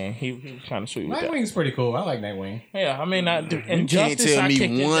nunchucks. I mean, he was kind of sweet with that. Nightwing's pretty cool. I like Nightwing. Yeah, I mean, in Justice, I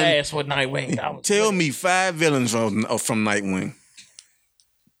kicked his ass with Nightwing. Tell me 5 villains from Nightwing.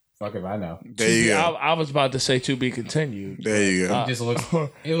 Fuck if I know. There you go. I was about to say to be continued. There you go.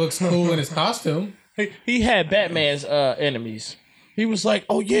 It looks cool in his costume. He had Batman's enemies. He was like,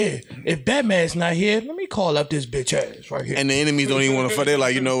 oh yeah, if Batman's not here, let me call up this bitch ass right here. And the enemies don't even want to fight. They're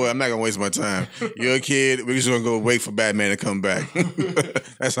like, you know what? I'm not going to waste my time. You're a kid. We're just going to go wait for Batman to come back.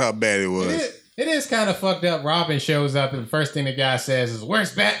 That's how bad it was. It is kind of fucked up. Robin shows up and the first thing the guy says is,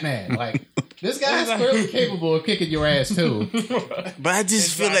 where's Batman? Like, this guy's clearly capable of kicking your ass too. But I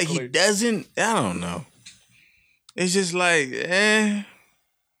just feel like he doesn't. I don't know. It's just like, this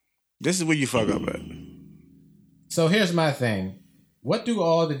is where you fuck up at. So here's my thing. What do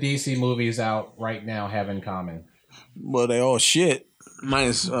all the DC movies out right now have in common? Well, they all shit.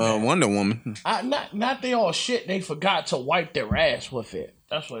 Minus Wonder Woman. Not they all shit. They forgot to wipe their ass with it.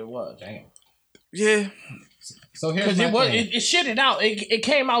 That's what it was. Damn. Yeah. So here's my thing. It shitted out. It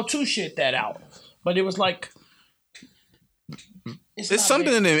came out to shit that out. But it was like... It's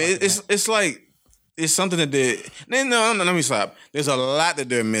something in them. It's like... It's something that they... No, let me stop. There's a lot that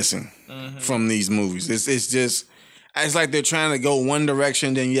they're missing from these movies. It's just... It's like they're trying to go one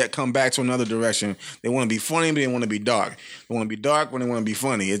direction, then yet come back to another direction. They want to be funny, but they want to be dark. They want to be dark when they want to be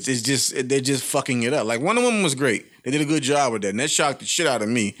funny. It's just they're just fucking it up. Like Wonder Woman was great. They did a good job with that, and that shocked the shit out of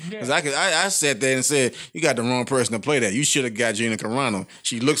me. Because I sat there and said, "You got the wrong person to play that. You should have got Gina Carano.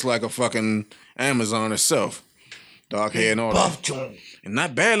 She looks like a fucking Amazon herself, dark hair and all that." Joint. And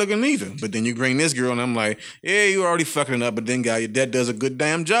not bad looking either. But then you bring this girl, and I'm like, yeah, you already fucking it up. But then, guy, your dad does a good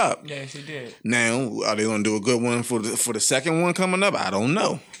damn job. Yes, he did. Now, are they gonna do a good one for the second one coming up? I don't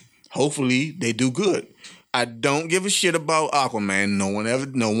know. Hopefully, they do good. I don't give a shit about Aquaman. No one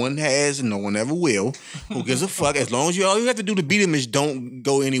has, and no one ever will. Who gives a fuck? As long as all you have to do to beat him is don't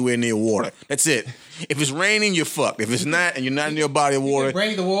go anywhere near water. That's it. If it's raining, you're fucked. If it's not, and you're not near a body of water,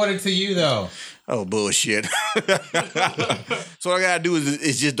 bring the water to you though. Oh, bullshit. So all I gotta do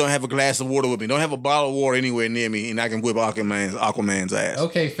is just don't have a glass of water with me. Don't have a bottle of water anywhere near me, and I can whip Aquaman's ass.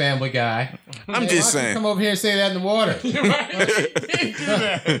 Okay, Family Guy. I'm just saying. Come over here and say that in the water.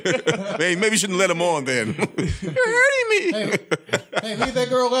 Maybe you shouldn't let him on then. You're hurting me. Hey, leave that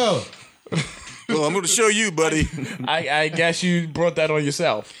girl alone. Well, I'm going to show you, buddy. I guess you brought that on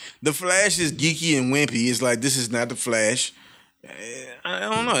yourself. The Flash is geeky and wimpy. It's like, this is not the Flash. I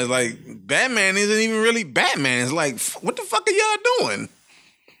don't know. It's like Batman isn't even really Batman. It's like, what the fuck are y'all doing?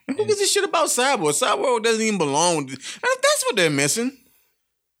 And who gives a shit about Cyborg? Cyborg doesn't even belong. That's what they're missing.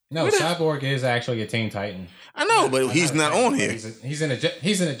 No, Cyborg is actually a Teen Titan. I know, but he's not on here. He's in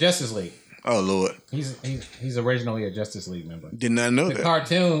a Justice League. Oh Lord. He's originally a Justice League member. Did not know that. The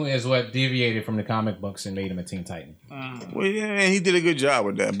cartoon is what deviated from the comic books and made him a Teen Titan. Well, yeah, he did a good job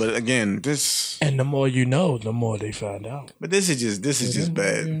with that. But again, this and the more you know, the more they find out. But this is just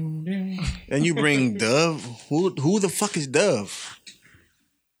bad. And you bring Dove. Who the fuck is Dove?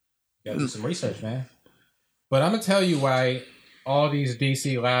 Gotta do some research, man. But I'm gonna tell you why all these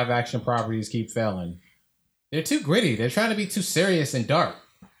DC live action properties keep failing. They're too gritty. They're trying to be too serious and dark.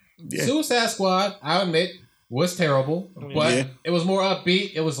 Yeah. Suicide Squad, I'll admit, was terrible, but it was more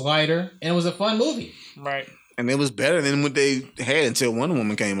upbeat, it was lighter, and it was a fun movie. Right. And it was better than what they had until Wonder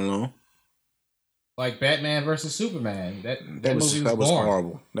Woman came along. Like Batman versus Superman. That movie was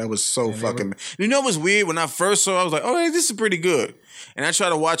horrible. That was so fucking... You know what's weird? When I first saw it, I was like, oh, hey, this is pretty good. And I tried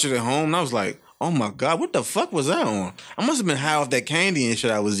to watch it at home, and I was like, oh my God, what the fuck was that on? I must have been high off that candy and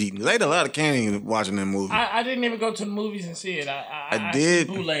shit I was eating. I ate a lot of candy watching that movie. I didn't even go to the movies and see it. I did.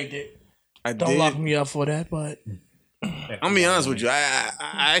 Bootlegged it. Don't lock me up for that, but... I'm gonna be honest with you. I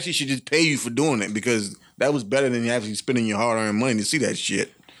actually should just pay you for doing it because that was better than you actually spending your hard-earned money to see that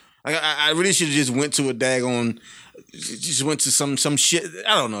shit. I really should have just went to a daggone. Just went to some shit.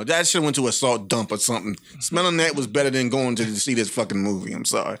 I don't know. I should have went to a salt dump or something. Smelling that was better than going to see this fucking movie. I'm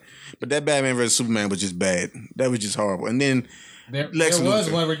sorry, but that Batman vs Superman was just bad. That was just horrible. And then there was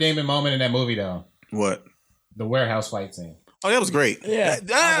one redeeming moment in that movie though. What? The warehouse fight scene. Oh, that was great. Yeah.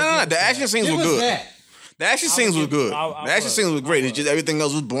 The action scenes were good. That. The action scenes were good. The action scenes were great. It's just everything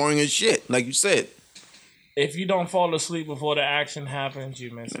else was boring as shit, like you said. If you don't fall asleep before the action happens,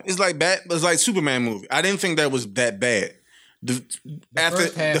 you miss it. It's like Superman movie. I didn't think that was that bad.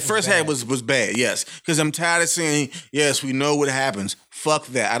 The first half was bad, yes. Because I'm tired of saying, yes, we know what happens. Fuck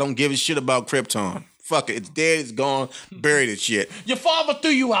that. I don't give a shit about Krypton. Fuck it. It's dead, it's gone. Bury the shit. Your father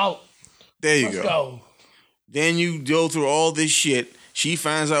threw you out. There you Let's go. go. Then you go through all this shit. She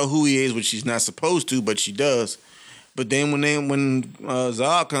finds out who he is, which she's not supposed to, but she does. But then when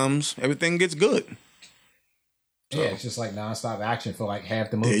Zod comes, everything gets good. Yeah, it's just like nonstop action for like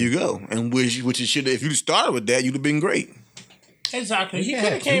half the movie. There you go. And which it should, if you started with that, you'd have been great. Exactly. He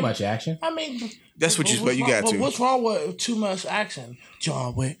had too much action. I mean, That's what you got to. What's wrong with too much action?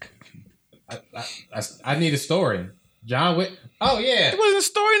 John Wick. I need a story. John Wick. Oh yeah. It wasn't a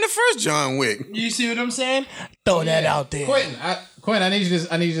story in the first John Wick. You see what I'm saying? Throw that out there. Quentin, I need you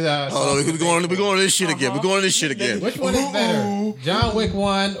to. Oh, we're going to this shit again. We're going to this shit again. Which one is better, John Wick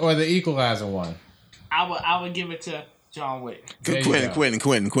 1 or the Equalizer 1? I would give it to John Wick.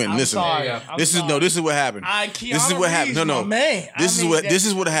 Quentin. Listen, sorry. this is what happened. This is what happened. No, man. This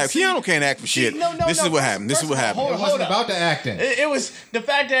is what happened. Keanu can't act for shit. This is what happened. This is what happened. It wasn't about the acting. It was the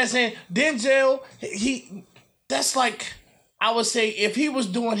fact that saying Denzel. That's like, I would say if he was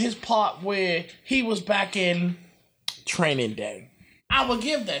doing his part where he was back in Training Day, I would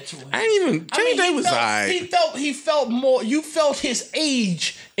give that to him. Training Day was alright. He felt more. You felt his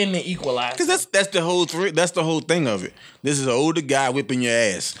age in the Equalizer. Because that's the whole thing of it. This is an older guy whipping your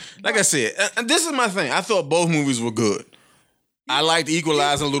ass. Like I said, this is my thing. I thought both movies were good. I liked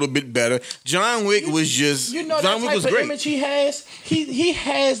Equalizer a little bit better. John Wick was just. John Wick was great. Image he has. He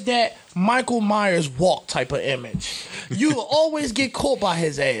has that Michael Myers walk type of image. You always get caught by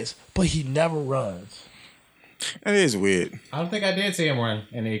his ass, but he never runs. That is weird. I don't think I did see him run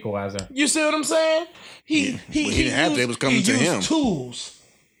in the Equalizer. You see what I'm saying? He didn't have to. It was coming to him. Tools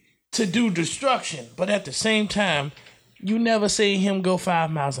to do destruction, but at the same time, you never see him go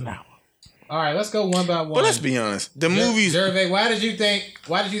 5 miles an hour. All right, let's go one by one. But let's be honest. The movies. Gervais, why did you think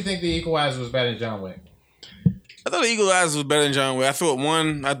the Equalizer was better than John Wick? I thought the Equalizer was better than John Wick. I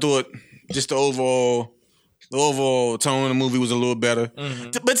thought just the overall tone of the movie was a little better.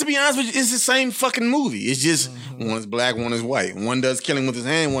 Mm-hmm. But to be honest with you, it's the same fucking movie. It's just one is black, one is white. One does killing with his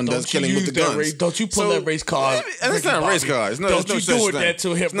hand, one does killing with the guns. Don't you pull that race card? It's not a race card. Don't you do that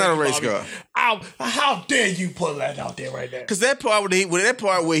to him? It's not a race card. How dare you pull that out there right there? Because that part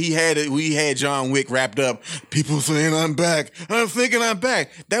where he had John Wick wrapped up, people saying I'm back. I'm thinking I'm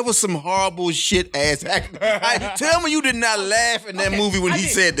back. That was some horrible shit ass acting. Tell me you did not laugh in that movie when he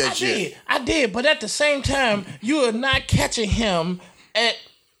said that shit. I did, but at the same time, you are not catching him at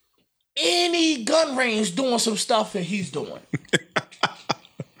any gun range doing some stuff that he's doing.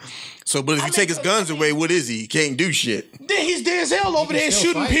 So, but if you take his guns away, what is he? He can't do shit. Then he's Denzel over there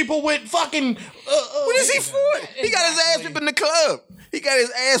shooting people with fucking. What is he for? He got his ass whipped in the club. He got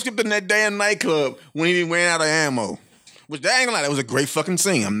his ass whipped in that damn nightclub when he ran out of ammo. Which, I ain't gonna lie, that was a great fucking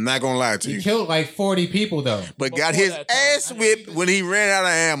scene. I'm not gonna lie to you. He killed like 40 people though. But got his ass whipped when he ran out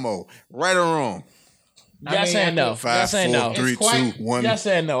of ammo. Right or wrong? Y'all saying no. 5, 4, 3, 2, 1. Y'all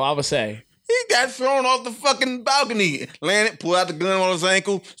saying no. I would say. He got thrown off the fucking balcony. Landed, pulled out the gun on his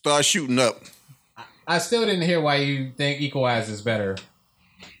ankle, started shooting up. I still didn't hear why you think Equalizer is better.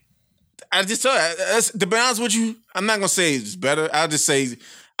 I just tell you, to be honest with you, I'm not gonna say it's better. I'll just say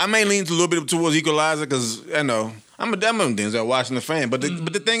I may lean a little bit towards Equalizer because I know I'm a Denzel Washington fan. But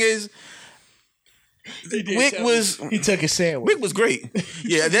the thing is, Wick he took a sandwich. Wick was great.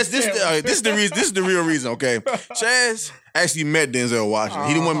 Yeah, this is the reason. This is the real reason. Okay, Chaz actually met Denzel Washington.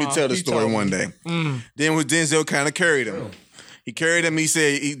 He didn't want me to tell the story one day. Then when Denzel kind of carried him. He carried him. He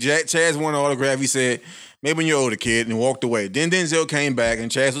said, Chaz wanted an autograph. He said, maybe when you're older, kid, and walked away. Then Denzel came back,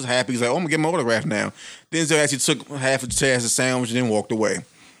 and Chaz was happy. He's like, oh, I'm going to get my autograph now. Denzel actually took half of Chaz's sandwich and then walked away.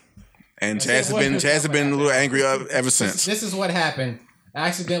 And Chaz has been a little angry ever since. This is what happened. I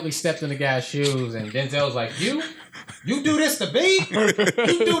accidentally stepped in the guy's shoes, and Denzel's like, you do this to me?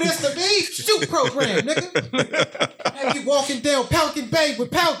 You do this to me? Shoot program, nigga. Have you walking down Pelican Bay with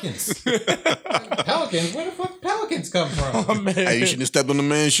Pelicans? Pelicans? Where the fuck Pelicans come from? Oh, man. Hey, you shouldn't have stepped on the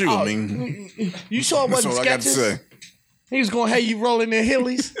man's shoe. I mean, you saw what the sketches? I got to say. He was going to have you rolling their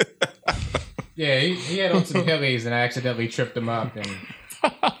hillies. Yeah, he had on some hillies, and I accidentally tripped him up. And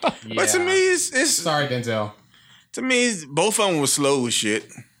But to me, it's Sorry, Denzel. to me, both of them were slow as shit.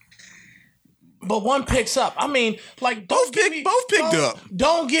 But one picks up. I mean, like both picked up.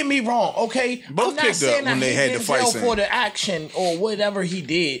 Don't get me wrong, okay? Both I'm not picked saying up when I they hate had the fight Denzel scene. for the action or whatever he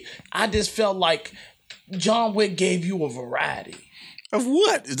did. I just felt like John Wick gave you a variety. Of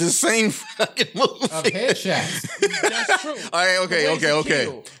what? It's the same fucking movie. Of headshots. That's true. All right, The ways to okay.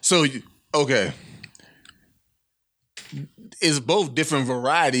 kill. So, okay. It's both different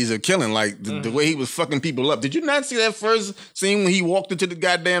varieties of killing. Like, the way he was fucking people up. Did you not see that first scene when he walked into the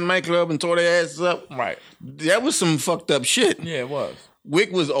goddamn nightclub and tore their asses up? Right. That was some fucked up shit. Yeah, it was.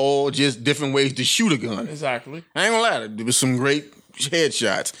 Wick was all just different ways to shoot a gun. Exactly. I ain't gonna lie, there was some great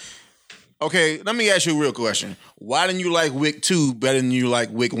headshots. Okay, let me ask you a real question. Why didn't you like Wick 2 better than you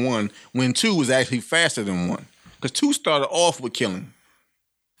like Wick 1 when 2 was actually faster than 1? Because 2 started off with killing.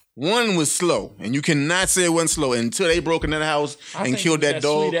 1 was slow, and you cannot say it wasn't slow until they broke into the house and killed that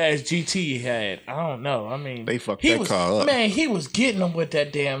dog. Sweet ass GT he had. I don't know. I mean, They fucked he that was, car up. Man, he was getting them with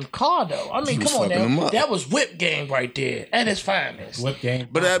that damn car though. I mean, He was come on fucking them now. up. That was whip game right there at its finest. Whip game.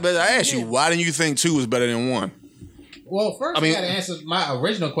 But I asked you, why didn't you think 2 was better than 1? Well, first I mean- I got to answer my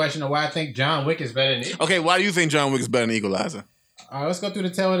original question of why I think John Wick is better than. Okay, why do you think John Wick is better than Equalizer? All right, let's go through the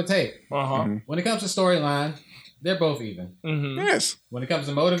tail of the tape. When it comes to storyline, they're both even. Yes. When it comes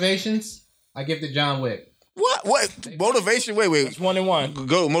to motivations, I give to John Wick. What? Motivation? Wait. It's 1-1.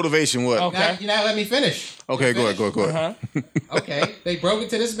 Go. Motivation, what? Okay. Now, you not let me finish. Okay, go ahead. Okay, they broke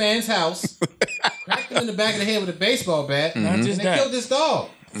into this man's house, cracked him in the back of the head with a baseball bat, Not and just they that. killed this dog.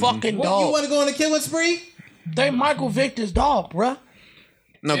 Fucking What, dog. you want to go on a killing spree? They Michael Victor's dog, bruh.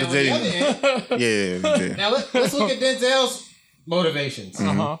 No, Now, because on the other they hand, yeah. now let's look at Denzel's motivations.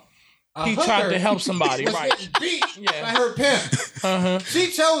 A He hooker tried to help somebody, was right? getting beat Yeah. by her pimp. She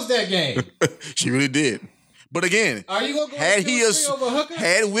chose that game. She really did. But again, Are you gonna go had on a he killing spree over a hooker?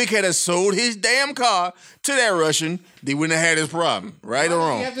 had Wick had sold his damn car to that Russian, they wouldn't have had this problem, right or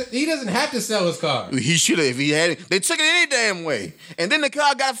wrong. He doesn't have to sell his car. He should have if he had it. They took it any damn way, and then the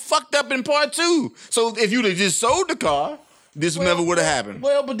car got fucked up in part 2. So if you'd have just sold the car, this never would have happened.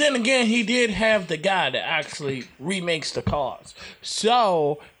 Well, but then again, he did have the guy that actually remakes the cars.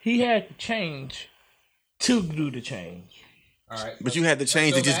 So he had to change to do the change. All right, But you had to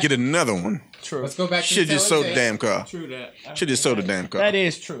change to go just back. get another one. True. let's go back to Should the just tail of sold the the tape. damn car. True that. Should just sold the damn car. That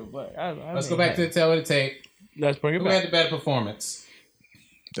is true, but Let's go back to the tail of the tape. Let's bring it Who had back. the better performance?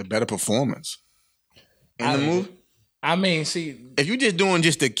 The better performance in the movie. I mean, see, If you just doing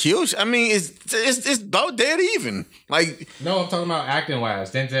just the kill, I mean, it's about dead even. Like No, I'm talking about acting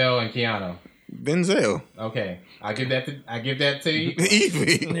wise. Denzel and Keanu. Denzel, Okay, I give that to you.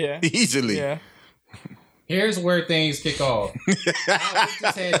 Yeah. easily. yeah. Here's where things kick off.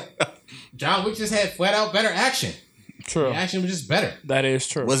 John Wick just had flat out better action. True. The action was just better. That is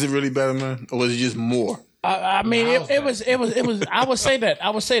true. Was it really better, man, or was it just more? I mean, Nah, it was. I would say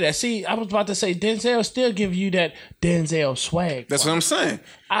that. See, I was about to say Denzel still give you that Denzel swag. That's what I'm saying.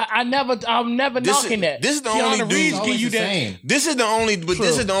 I'm never This is- knocking that. this is the Keanu only dude- Reeves It's give you the that. same. This is the only, but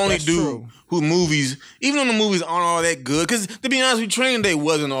this is the only That's dude true. who movies, even though the movies aren't all that good, because to be honest with you, Training Day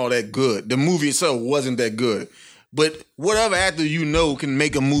wasn't all that good. The movie itself wasn't that good. But whatever actor you know can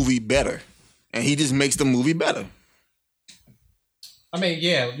make a movie better, and he just makes the movie better. I mean,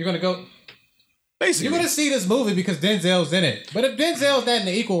 yeah, you're gonna Basically, see this movie because Denzel's in it. But if Denzel's not in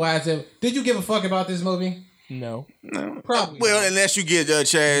the Equalizer, did you give a fuck about this movie? No. no. Probably. Well, not. unless you get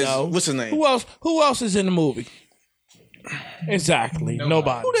Chaz. No. What's his name? Who else is in the movie? Exactly.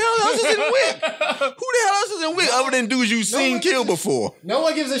 Nobody. Who the hell else is in Wick? Who the hell else is in Wick other than dudes you've seen one kill gives a- before? No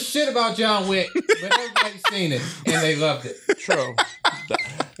one gives a shit about John Wick, but everybody's seen it and they loved it. True.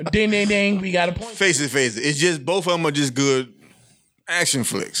 Ding ding ding. We got a point. Face it. It's just both of them are just good action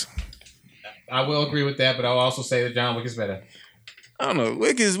flicks. I will agree with that, but I'll also say that John Wick is better. I don't know.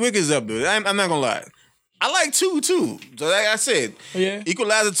 Wick is up there. I'm not gonna lie. I like 2 too. So like I said, Yeah.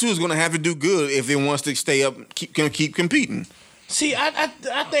 Equalizer 2 is gonna have to do good if it wants to stay up, keep competing. See, I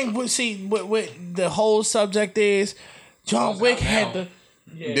think what the whole subject is John Wick had the.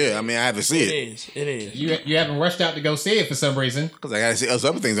 Yeah, I mean I have to see it It is. You haven't rushed out to go see it for some reason. because I gotta see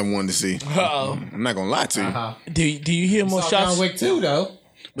other things I wanted to see. Uh-oh. I'm not gonna lie to you. Do you hear more Saw shots? John Wick 2 though.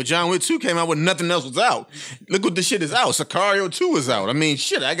 But John Wick 2 came out when nothing else was out. Look what the shit is out. Sicario 2 is out. I mean,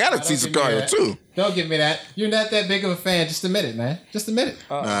 shit, I gotta see Don't give me Sicario that. 2. Don't give me that. You're not that big of a fan. Just admit it, man. Just admit it.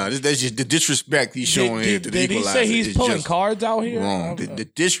 That's just the disrespect he's showing here to the Did he Equalizer. say he's is pulling just cards out here? wrong. The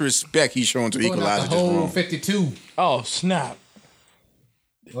disrespect he's showing to the Pulling out Equalizer the is just whole wrong. 52. Oh snap!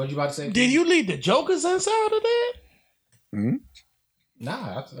 What you about to say? Did you leave the Jokers inside of that?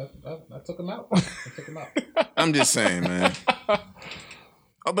 Nah, I took him out. I took him out. I'm just saying, man.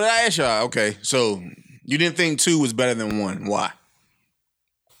 Oh, but I asked y'all. Okay, so you didn't think 2 was better than 1. Why?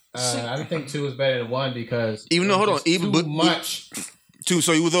 I didn't think 2 was better than 1 because Even though, hold on, even too much. 2.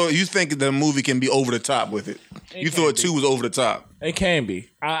 So you think the movie can be over the top with it? You thought 2 was over the top. It can be.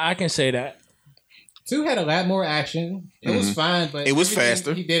 I can say that. 2 had a lot more action. It was fine, but It was everything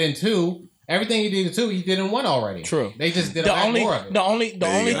faster. He did in 2. Everything he did in 2, he did in 1 already. True. They just did a lot more of it. The only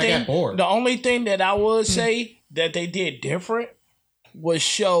I got bored. the only thing that I would say that they did different was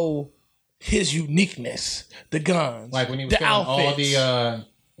show his uniqueness, the guns, Like when he was the killing all outfits. the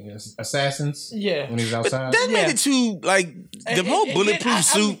assassins. Yeah. When he was But outside. that Yeah. made it too like the whole bulletproof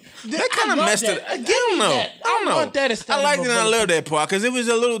suit. That kind of messed it. I don't know. I don't know. want that instead I of liked a it and I love bulletproof. that part because it was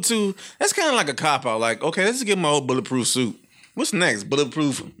a little too. That's kind of like a cop out. Like, okay, let's get my old bulletproof suit. What's next?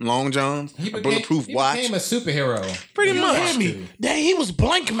 Bulletproof long johns? A bulletproof watch? He became a superhero. Pretty You much. hear me? That he was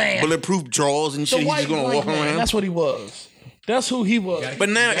Blank Man. Bulletproof drawers and The shit. He's white just gonna Blank walk Man. around. That's what he was. That's who he was. But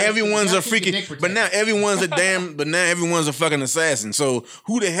now You gotta everyone's a keep your dick freaking. But now protected. everyone's a damn. But now everyone's a fucking assassin. So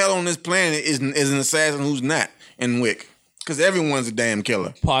who the hell on this planet is an assassin who's not in Wick? Because everyone's a damn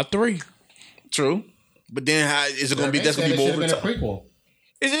killer. Part 3. True. But then how is it gonna be? They That's said gonna be it over should the have been top. a prequel.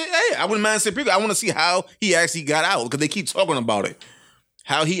 Is it? Hey, I wouldn't mind saying prequel. I want to see how he actually got out because they keep talking about it.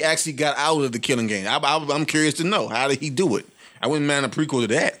 How he actually got out of the killing game. I'm curious to know how did he do it. I wouldn't mind a prequel to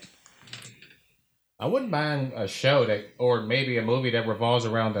that. I wouldn't mind a show that, or maybe a movie that revolves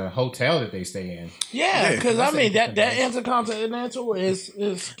around the hotel that they stay in. Yeah, Yeah. because I That's mean that interesting. Intercontinental is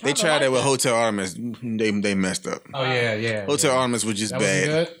They tried that with Hotel Artemis. They messed up. Oh yeah. Hotel Artemis was just That bad.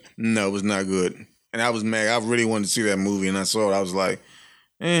 wasn't good. No, it was not good. And I was mad. I really wanted to see that movie, and I saw it. I was like,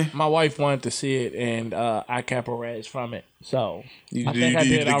 My wife wanted to see it, and I kept her raised from it. So you I did, think I you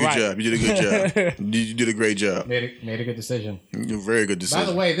did did a all good right. job. You did a good job. You did a great job. Made a good decision. You did a very good By decision.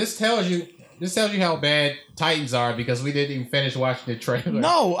 the way, this tells you how bad Titans are because we didn't even finish watching the trailer.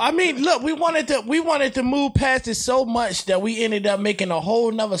 No, I mean, look, we wanted to move past it so much that we ended up making a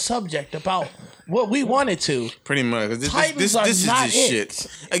whole nother subject about what we wanted to. Pretty much. This Titans are is not just it. shit.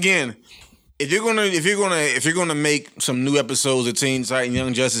 Again, if you're gonna make some new episodes of Teen Titans,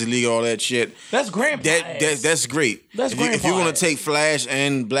 Young Justice League, all that shit, That's grandpa. that's great. That's if you're grandpa gonna ass. take Flash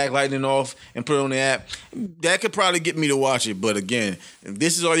and Black Lightning off and put it on the app, that could probably get me to watch it. But again, if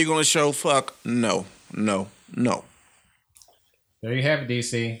this is all you're gonna show, fuck no. There you have it,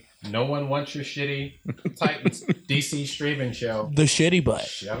 DC. No one wants your shitty Titans DC streaming show. the shitty butt.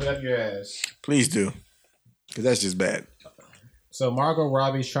 Shove it up your ass. Please do, because that's just bad. So Margot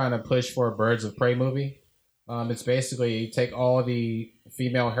Robbie's trying to push for a Birds of Prey movie. It's basically you take all the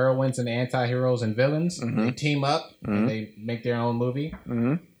female heroines and anti-heroes and villains, they team up, and they make their own movie.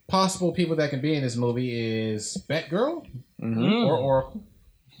 Possible people that can be in this movie is Batgirl or Oracle.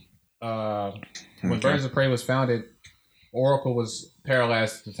 When Birds of Prey was founded, Oracle was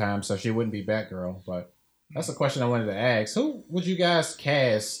paralyzed at the time, so she wouldn't be Batgirl. But that's a question I wanted to ask. Who would you guys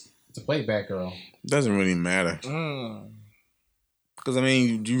cast to play Batgirl? Doesn't really matter. Because I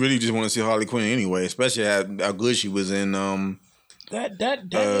mean, you really just want to see Harley Quinn anyway, especially how good she was in. That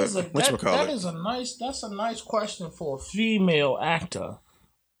is a whatchamacallit? that's a nice question for a female actor.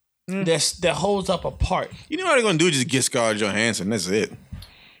 That holds up a part. You know what they're gonna do? Just get Scarlett Johansson. That's it.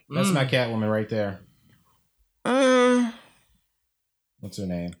 That's my Catwoman right there. I What's her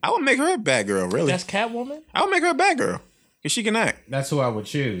name? would make her a Batgirl. Really, That's Catwoman. I would make her a Batgirl because she can act. That's who I would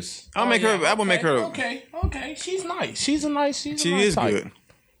choose. I would make her. I would make her. Okay. She's nice. She's a nice. She's She a nice is type. good.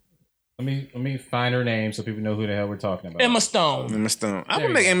 Let me find her name so people know who the hell we're talking about. Emma Stone. Emma Stone. I There would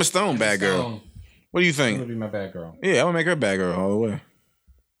you make go. Emma Stone Batgirl. Stone What do you would think? be my bad girl. Yeah, I would make her Batgirl all the way.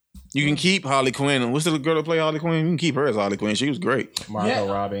 You can keep Harley Quinn. What's the girl that play Harley Quinn? You can keep her as Harley Quinn. She was great.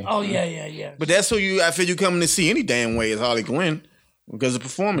 Margot Robbie. Oh yeah. But that's who I feel you coming to see any damn way is Harley Quinn because of the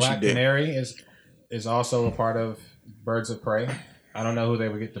performance Black she did. Canary is also a part of Birds of Prey. I don't know who they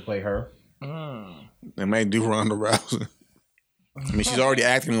would get to play her. They might do Ronda Rousey. I mean, she's already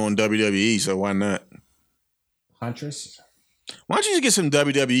acting on WWE, so why not? Huntress. Why don't you just get some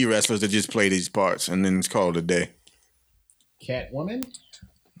WWE wrestlers that just play these parts and then it's called a day? Catwoman.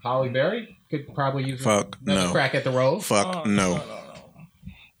 Holly Berry could probably use Fuck, another no. crack at the role. Fuck no.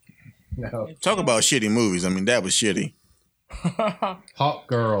 No. Talk about shitty movies. I mean, that was shitty. Hawk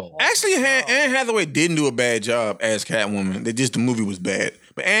Girl. Actually, Anne Hathaway didn't do a bad job as Catwoman. The movie was bad.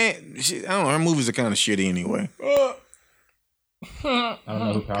 But I don't know. Her movies are kind of shitty anyway. I don't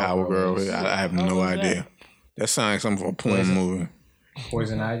know who Power Girl. is. I have no idea. That sounds like something for a porn movie.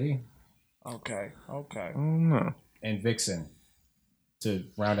 Poison Ivy Okay. I don't know. and Vixen to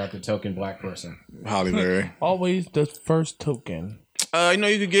round out the token black person. Holly Berry. Always the first token. You know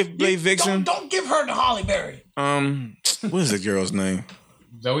you could give Blade Vixen. Don't give her to Holly Berry. What is the girl's name?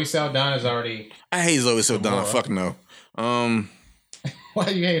 Zoe Saldana's already. I hate Zoe Saldana. Fuck no. Why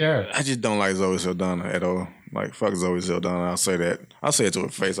do you hate her? I just don't like Zoe Saldana at all. Like, fuck Zoe Saldana. I'll say that. I'll say it to her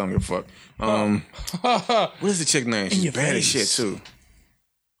face. I don't give a fuck. What is the chick name? She's bad as shit, too.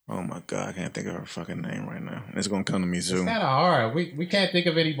 Oh, my God. I can't think of her fucking name right now. It's going to come to me soon. It's kind of hard. We can't think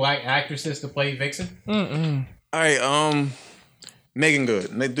of any black actresses to play Vixen. Mm-mm. All right, Megan Good.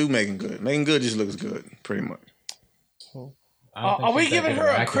 They do Megan Good. Megan Good just looks good, pretty much. Are we giving her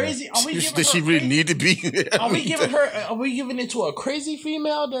a crazy? Are we giving Does she really need to be? Are we giving her? Are we giving it to a crazy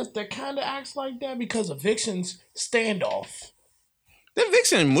female that kind of acts like that because of Vixen's standoff? That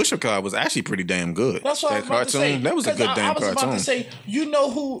Vixen in Mushroom was actually pretty damn good. That's what I was about to say. That was a good damn cartoon. I was about to say, you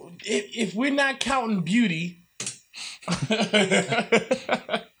know who? If we're not counting Beauty,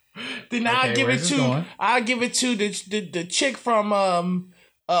 then I'll give it to the chick from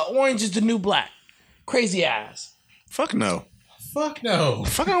Orange Is the New Black, Crazy Eyes. Fuck no. Fuck no.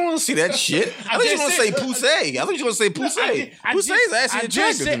 Fuck, I don't want to see that shit. I thought you were going to say Poussey. I thought you were going to say Poussey. Poussey's actually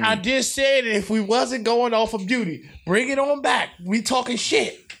attractive to me. I just said if we wasn't going off of Beauty, bring it on back. We talking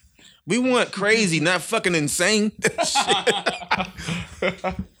shit. We want crazy, not fucking insane. I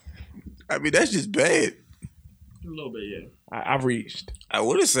mean, that's just bad. A little bit, yeah. I've reached. I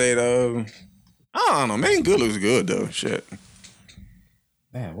would have said, I don't know. Megan Good looks good, though. Shit.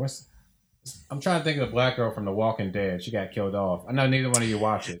 Man, I'm trying to think of the black girl from The Walking Dead. She got killed off. I know neither one of you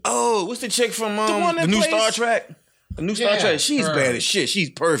watch it. Oh, what's the chick from the new Star Trek? The new Star Trek. She's bad as shit. She's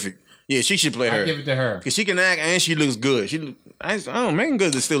perfect. Yeah, she should play her. I give it to her because she can act and she looks good. I don't know. Megan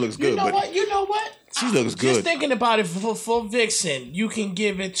Good still looks good. You know what? She looks good. Just thinking about it for Vixen, you can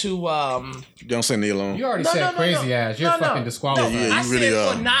give it to Don't say Neil alone. You already said crazy ass. You're fucking disqualified. Yeah, you really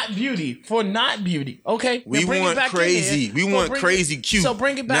are. For not beauty. Okay, we want crazy. We want crazy cute. So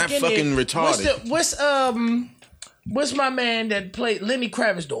bring it back not in fucking there. retarded. What's my man that played Lenny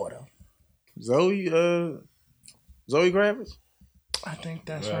Kravitz's daughter? Zoe Kravitz. I think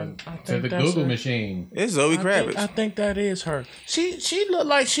that's her. To the Google machine. It's Zoe Kravitz. I think that is her. She looked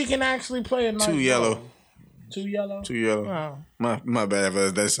like she can actually play a nice Too yellow. Too yellow? Too yellow. Wow. My bad,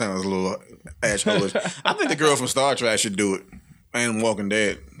 but that sounds a little ash-holish. I think the girl from Star Trek should do it. And Walking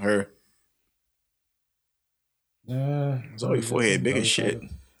Dead, her. Zoe forehead big as shit.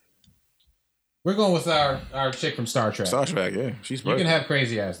 We're going with our chick from Star Trek. Star Trek, yeah. She's perfect. You can have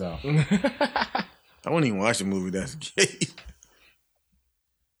crazy ass, though. I wouldn't even watch the movie that's gay.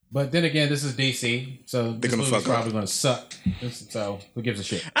 But then again, this is DC, so this movie's probably going to suck. So who gives a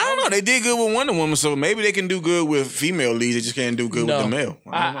shit? I don't know. They did good with Wonder Woman, so maybe they can do good with female leads. They just can't do good with the male.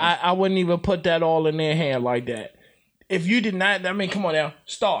 I wouldn't even put that all in their hand like that. If you did not, I mean, come on now.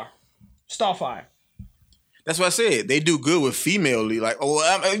 Starfire. That's what I said. They do good with female lead. Like,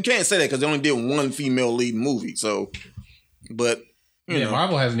 you can't say that because they only did one female lead movie. So, but you know,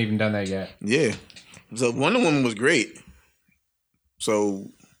 Marvel hasn't even done that yet. Yeah. So Wonder Woman was great.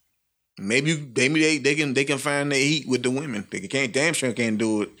 So maybe they can find their heat with the women. They can't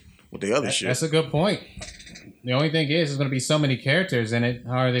do it with the other shit. That's a good point. The only thing is, there's going to be so many characters in it.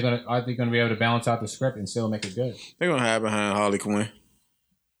 How are they going to be able to balance out the script and still make it good? They're going to hide behind Harley Quinn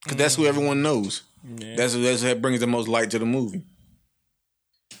because that's who everyone knows. Yeah. That's what brings the most light to the movie.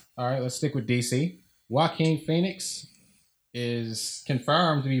 All right, let's stick with DC. Joaquin Phoenix is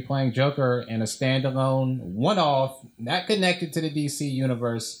confirmed to be playing Joker in a standalone, one-off, not connected to the DC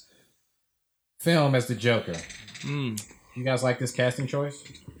universe film as the Joker. You guys like this casting choice?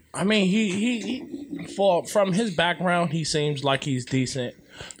 I mean, he from his background, he seems like he's decent.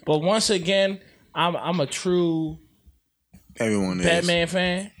 But once again, I'm a true Batman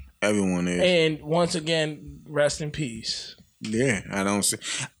fan. Everyone is. And once again, rest in peace. Yeah,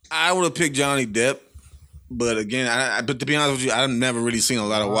 I would have picked Johnny Depp, but again, but to be honest with you, I've never really seen a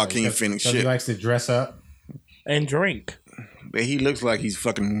lot of Joaquin Phoenix shit. He likes to dress up and drink. But he looks like he's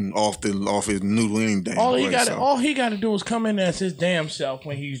fucking off his noodle any day. All he got to do is come in as his damn self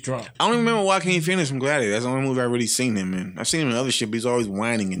when he's drunk. I don't even remember Joaquin Phoenix from Gladiator. That's the only movie I've really seen him in. I've seen him in other shit, but he's always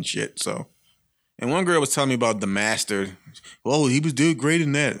whining and shit. So, and one girl was telling me about The Master. Oh, he was doing great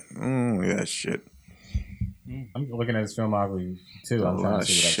in that. Oh, yeah, shit. I'm looking at his filmography too. I'm trying to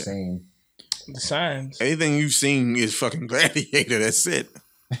see what I've seen. The signs. Anything you've seen is fucking Gladiator. That's it.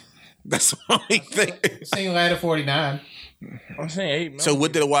 That's the only thing. I've seen Gladiator 49. I'm saying 8. So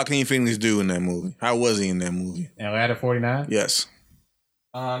what did Joaquin Phoenix do in that movie? How was he in that movie? Gladiator 49? Yes.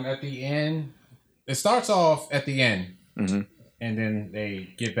 At the end, it starts off at the end, and then they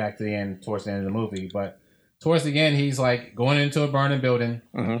get back to the end towards the end of the movie. But towards the end, he's like going into a burning building.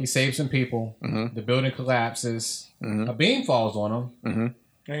 He saves some people. The building collapses. A beam falls on him.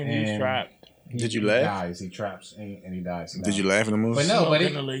 And he's trapped. Did you he laugh? Dies. He traps and he dies. Did you laugh in the movie? But no,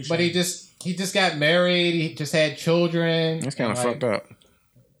 Ventilation. but he just got married. He just had children. That's kind of fucked up.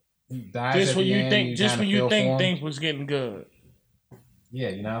 He dies Just at when the you end, think, just kinda when you feel think for him. things was getting good. Yeah,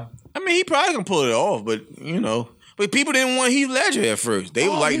 you know. I mean, he probably can pull it off, but but people didn't want Heath Ledger at first. They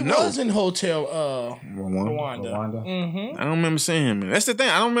were like, he no. was in Hotel Rwanda. Rwanda. Rwanda. I don't remember seeing him. That's the thing.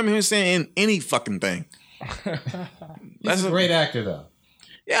 I don't remember him saying any fucking thing. He's a great actor, though.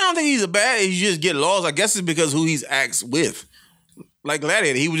 Yeah, I don't think he's a bad. He just get lost. I guess it's because who he's acts with. Like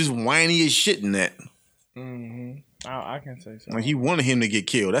Gladiator, he was just whiny as shit in that. I can say so. Like he wanted him to get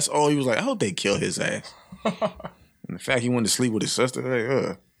killed. That's all he was like. I hope they kill his ass. And the fact he wanted to sleep with his sister,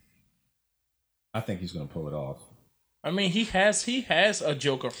 like, I think he's gonna pull it off. I mean, he has a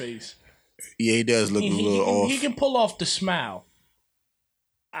Joker face. Yeah, he does look a little off. He can pull off the smile.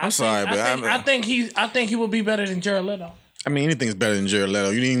 I'm sorry, but I think he would be better than Jared Leto. I mean, anything's better than Jared Leto.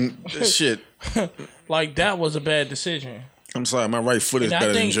 You didn't shit. Like that was a bad decision. I'm sorry, my right foot is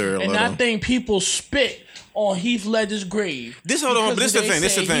better than Jared Leto. And I think people spit on Heath Ledger's grave. Hold on, but this is the thing.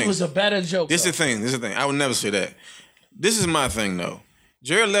 This is the thing. He was a better Joker. This is the thing. I would never say that. This is my thing, though.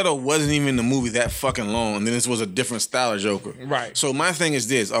 Jared Leto wasn't even in the movie that fucking long, and then this was a different style of Joker. Right. So my thing is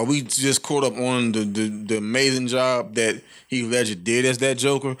this: are we just caught up on the amazing job that Heath Ledger did as that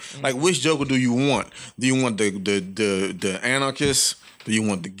Joker? Like, which Joker do you want? Do you want the anarchist? Do you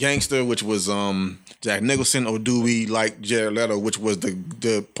want the gangster, which was Jack Nicholson, or do we like Jared Leto, which was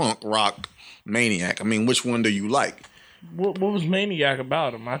the punk rock maniac? I mean, which one do you like? What was Maniac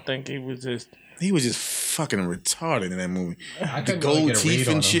about him? I think he was just fucking retarded in that movie. The couldn't gold really get a teeth read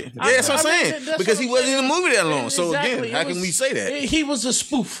on and shit. him. Yeah, that's what I'm saying. that's Because what he I'm wasn't saying. in the movie that long. So Exactly. again, how can we say that? He was a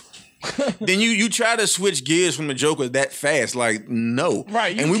spoof. Then you try to switch gears from the Joker that fast. Like, no.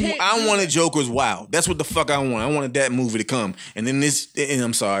 Right, you And can't I do wanted that. Joker's Wild. That's what the fuck I want. I wanted that movie to come. And then and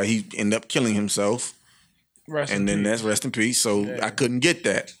I'm sorry, he ended up killing himself. And then that's rest in peace. So I couldn't get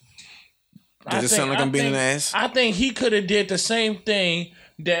that. Does it sound like I'm being an ass? I think he could have did the same thing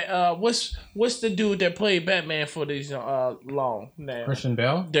that what's the dude that played Batman for these long now? Christian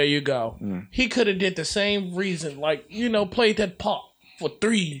Bale. There you go. He could have did the same reason, like played that part for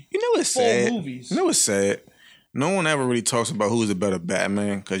 3. You know what's 4 sad? movies. You know what's sad? No one ever really talks about who's the better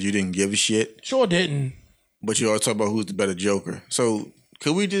Batman because you didn't give a shit. Sure didn't. But you always talk about who's the better Joker. So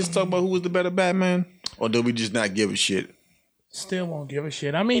could we just talk about who was the better Batman? Or do we just not give a shit? Still won't give a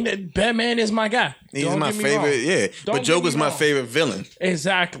shit. I mean, Batman is my guy. He's Don't my get me favorite, wrong. yeah. Don't But get Joker's me my wrong. favorite villain.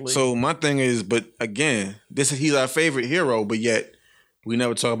 Exactly. So my thing is, but again, he's our favorite hero, but yet we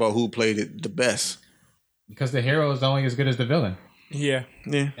never talk about who played it the best. Because the hero is only as good as the villain, yeah.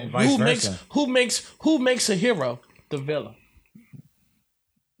 Yeah. and vice versa. Who makes a hero? The villain.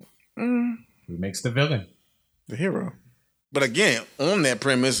 Who makes the villain? The hero. But again, on that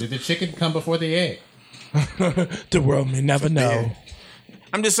premise, Did the chicken come before the egg? The world may never know.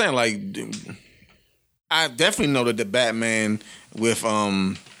 I'm just saying, like, I definitely know that the Batman with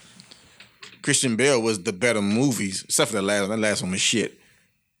Christian Bale was the better movies, except for the last one. That last one was shit.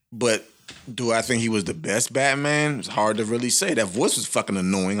 But do I think he was the best Batman? It's hard to really say. That voice was fucking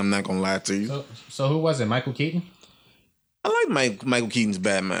annoying. I'm not gonna lie to you. So who was it? Michael Keaton? I like Michael Keaton's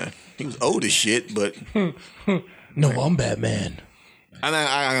Batman. He was old as shit, but No, I'm Batman. I'm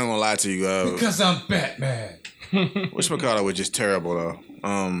not gonna lie to you. Because I'm Batman. Whatchamacallit was just terrible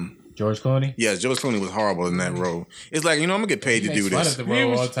though. George Clooney? Yeah, George Clooney was horrible in that role. It's like, I'm gonna get paid to do Makes fun this. of the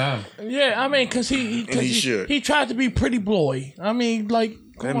role all the time. Yeah, I mean, because he tried to be pretty boy. I mean, like,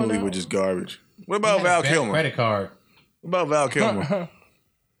 That come on movie now. was just garbage. What about He had a Val bad Kilmer? credit card. What about Val Kilmer?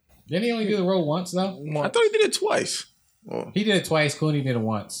 Didn't he only do the role once, though? I thought he did it twice. Well, He did it twice. Clooney did it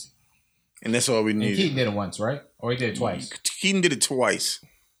once. and that's all we And needed. Keaton did it once, right? Or he did it twice. Keaton did it twice.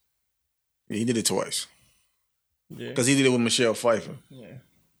 Yeah, he did it twice. Yeah. Because he did it with Michelle Pfeiffer. Yeah.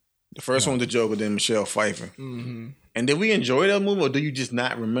 The first one was the Joker, then Michelle Pfeiffer. Mm-hmm. And did we enjoy that movie, or do you just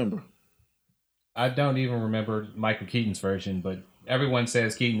not remember? I don't even remember Michael Keaton's version, but everyone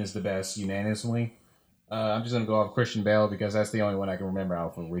says Keaton is the best unanimously. I'm just going to go off Christian Bale because that's the only one I can remember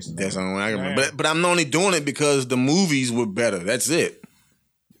out for recent. That's the only one I can remember. But I'm only doing it because the movies were better. That's it.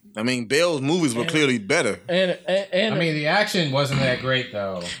 I mean, Bale's movies were clearly better. And I mean, the action wasn't that great,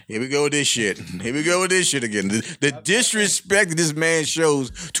 though. Here we go with this shit. Here we go with this shit again. The disrespect that this man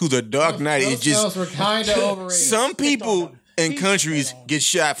shows to the Dark Knight is Those just... films were kind of overrated. Some people in countries get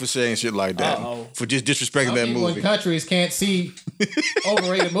shot for saying shit like that. For just disrespecting Some that people movie. in countries can't see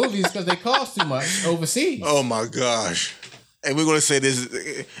overrated movies because they cost too much overseas. Oh my gosh. And we're going to say this...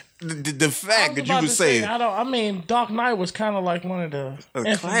 The fact that you would say... I mean, Dark Knight was kind of like one of the A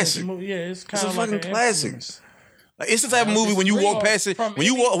infamous classic. movies. Yeah, it's It's kind a of like fucking an classic. infamous. Like it's the type of movie when you walk past it. When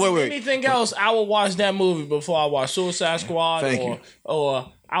you walk, wait. Anything else, I would watch that movie before I watch Suicide Squad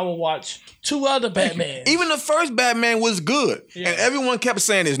or I would watch 2 other Batman. Even the first Batman was good, and everyone kept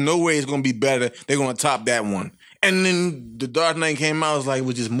saying there's no way it's gonna be better. They're gonna top that one. And then The Dark Knight came out. It was like, it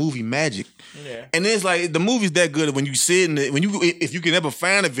was just movie magic. Yeah. And it's like the movie's that good when you sit in it, if you can ever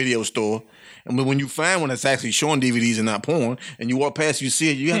find a video store. And when you find one that's actually showing DVDs and not porn, and you walk past, you see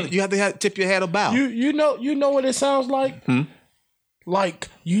it, you have to tip your hat about. You know what it sounds like? Like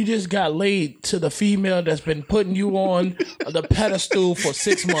you just got laid to the female that's been putting you on the pedestal for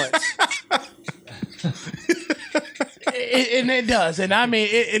 6 months. And it does, and I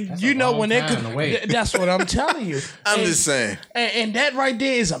mean, you know when it could. That's what I'm telling you. I'm just saying, and that right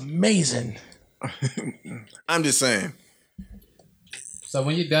there is amazing. I'm just saying. So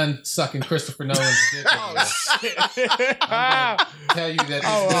when you're done sucking Christopher Nolan's dick, I'm gonna tell you that this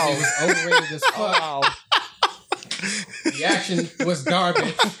movie was overrated as fuck. The action was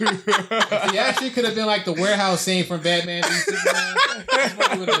garbage. If the action could have been like the warehouse scene from Batman v Superman, this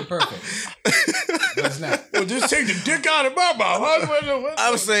movie would have been perfect. But it's not. Well, just take the dick out of my mouth.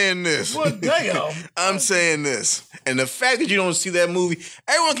 I'm saying this. What damn? I'm saying this. And the fact that you don't see that movie,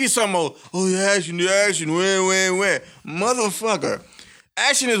 everyone keeps talking about, oh, the action, where? Motherfucker.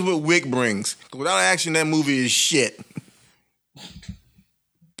 Action is what Wick brings. Without action, that movie is shit.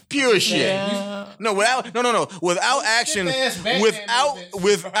 Pure shit. Yeah. No. Without action, without.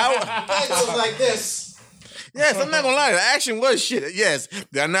 It goes like this. Yes, I'm not gonna lie. The action was shit. Yes,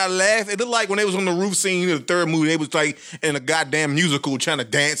 did I not laugh? It looked like when they was on the roof scene in the third movie, they was like in a goddamn musical trying to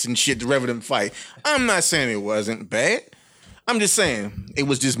dance and shit to rather than fight. I'm not saying it wasn't bad. I'm just saying it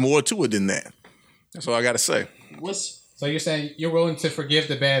was just more to it than that. That's all I gotta say. So you're saying you're willing to forgive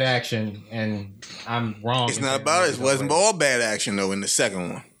the bad action, and I'm wrong. It's not about it. It wasn't all bad action though in the second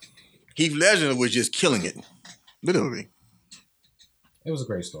one. Heath Ledger was just killing it, literally. It was a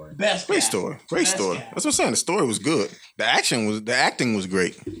great story. Great story. That's what I'm saying. The story was good. The acting was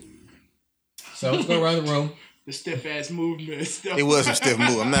great. So let's go around the room. The stiff ass movement. It was a stiff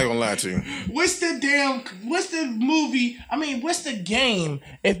move. I'm not gonna lie to you. What's the movie? I mean, what's the game?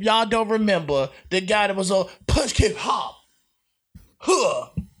 If y'all don't remember, the guy that was on Punch Kick Hop. Huh.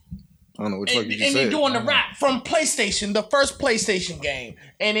 I don't know what the fuck you just And said. they doing the rap from PlayStation, the first PlayStation game.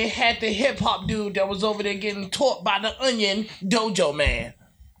 And it had the hip hop dude that was over there getting taught by the Onion Dojo Man.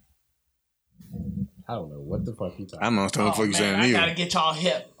 I don't know what the fuck you talking about. I'm not telling the fuck you saying I either. gotta get y'all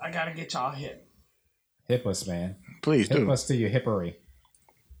hip. Hip us, man. Please Hip do. us to your hippery.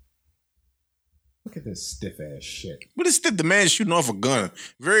 Look at this stiff ass shit. But it's the man shooting off a gun.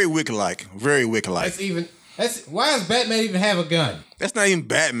 Very Wick-like. Very Wick-like. Why does Batman even have a gun? That's not even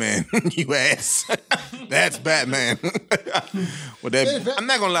Batman, you ass. That's Batman. I'm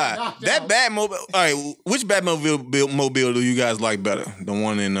not gonna lie. That Batmobile. All right, which Batmobile do you guys like better? The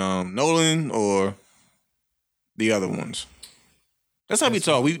one in Nolan or the other ones? That's how we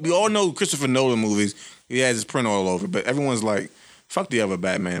talk. We all know Christopher Nolan movies. He has his print all over, but everyone's like, fuck the other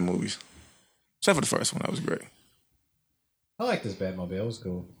Batman movies. Except for the first one, that was great. I like this Batmobile. It was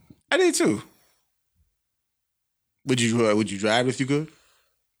cool. I did too. Would you drive if you could?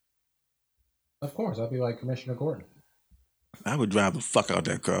 Of course, I'd be like Commissioner Gordon. I would drive the fuck out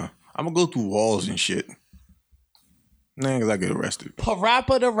that car. I'm gonna go through walls and shit. Nah, because I get arrested.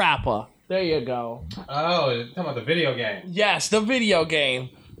 Parappa the Rapper. There you go. Oh, you're talking about the video game. Yes, the video game.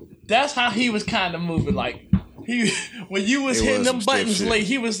 That's how he was kind of moving. Like when you was hitting them buttons, like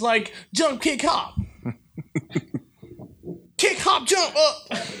he was like jump, kick, hop, kick, hop, jump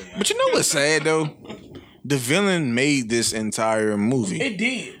up. But you know what's sad though? The villain made this entire movie. It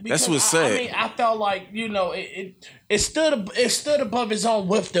did. That's what's sad. I mean, I felt like it stood above its own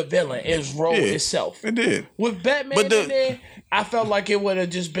with the villain, its role itself. It did. With Batman in there, I felt like it would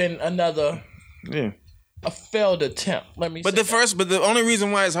have just been another a failed attempt. But the only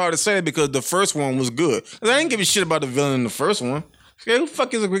reason why it's hard to say it because the first one was good. 'Cause I didn't give a shit about the villain in the first one. Who the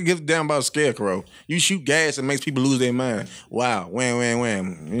fuck is a give down about Scarecrow? You shoot gas and makes people lose their mind. Wow,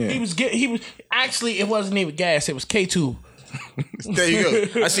 wham. Yeah. He was actually it wasn't even gas. It was K2. There you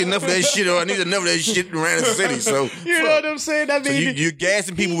go. I see enough of that shit, or I need enough of that shit around the city. So you know what I'm saying? I mean, so you're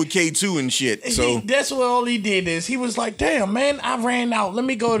gassing people with K2 and shit. So that's what all he did is he was like, "Damn, man, I ran out. Let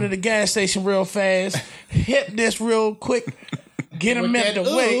me go to the gas station real fast, hit this real quick, get him out the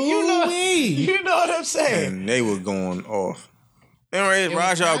way." You know what I'm saying? And they were going off. Anyway,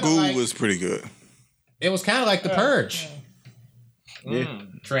 Ra's al Ghul was pretty good. It was kind of like The Purge. Yeah.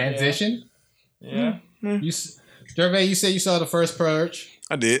 Transition. Yeah. Gervais, you said you saw the first Purge.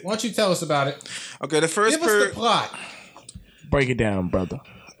 I did. Why don't you tell us about it? Okay, the first Give us the plot. Break it down, brother.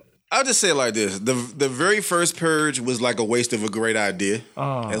 I'll just say it like this: the very first Purge was like a waste of a great idea.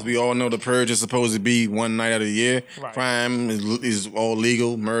 As we all know, the Purge is supposed to be one night out of the year. Right. Crime is all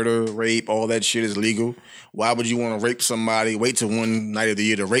legal. Murder, rape, all that shit is legal. Why would you want to rape somebody? Wait till one night of the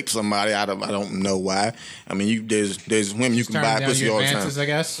year to rape somebody? I don't know why. I mean, there's women you can Turn buy down pussy your all the time. advances, I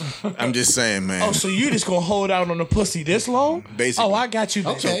guess. I'm just saying, man. Oh, so you just gonna hold out on the pussy this long? Basically. Oh, I got you.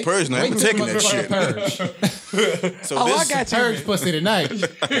 Then. Okay. Purge, now I'm Wait taking till that Purge. So Oh, this, I got you. Purge pussy tonight.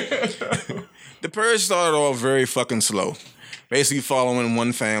 The Purge started off very fucking slow. Basically following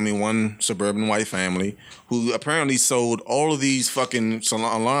one family, one suburban white family, who apparently sold all of these fucking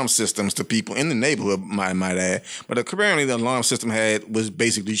alarm systems to people in the neighborhood, I might add. But apparently the alarm system was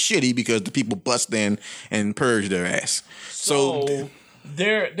basically shitty because the people bust in and purged their ass. So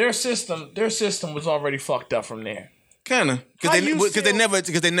their system was already fucked up from there. Kind of, How you because they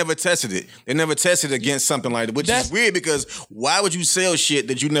still- never tested it. They never tested against something like that, which is weird. Because why would you sell shit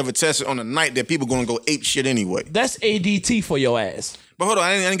that you never tested on a night that people gonna go ape shit anyway? That's ADT for your ass. But hold on,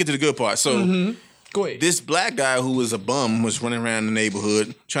 I didn't get to the good part. So Go ahead. this black guy who was a bum was running around the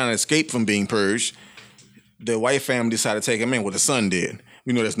neighborhood trying to escape from being purged. The white family decided to take him in. Well, the son did.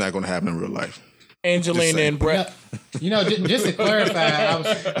 We know that's not going to happen in real life. Angelina and Brett. Just to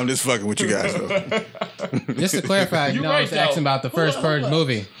clarify, I'm just fucking with you guys though. Just to clarify, You're I right, was asking though. about the first Purge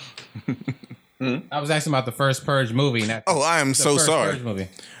movie. I was asking about the first Purge movie. Not Oh, I am the so first sorry. Purge movie.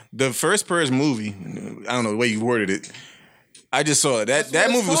 The first Purge movie, I don't know the way you worded it. I just saw it.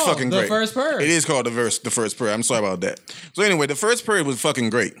 That movie was called, fucking The great. First Purge. It is called the first Purge. I'm sorry about that. So anyway, the first Purge was fucking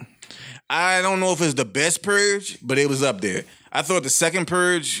great. I don't know if it's the best Purge, but it was up there. I thought the second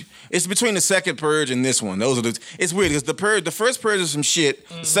Purge, it's between the second Purge and this one. It's weird because the first Purge is some shit.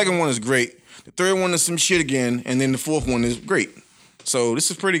 The second one is great. The third one is some shit again, and then the fourth one is great. So this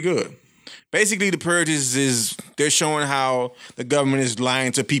is pretty good. Basically, the Purge is they're showing how the government is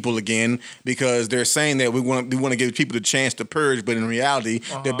lying to people again because they're saying that we want to give people the chance to purge, but in reality,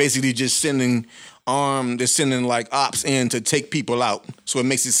 they're basically just sending like ops in to take people out. So it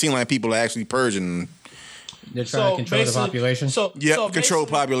makes it seem like people are actually purging. They're trying to control the population. Control basically-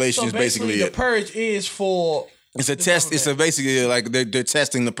 population is basically the it. purge is for. It's a test. It's basically like they're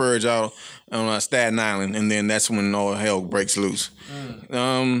testing the purge out on Staten Island, and then that's when all hell breaks loose.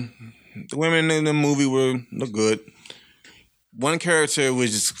 The women in the movie look good. One character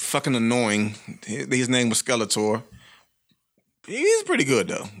was just fucking annoying. His name was Skeletor. He's pretty good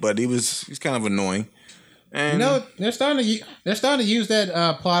though, but he's kind of annoying. And they're starting to use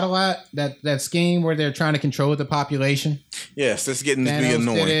that plot a lot. That scheme where they're trying to control the population. yes, that's getting to be Thanos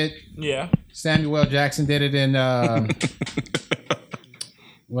annoying. did it. Yeah. Samuel L. Jackson did it in.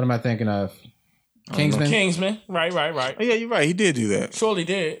 What am I thinking of? Kingsman. Right. Oh, yeah, you're right. He did do that. Surely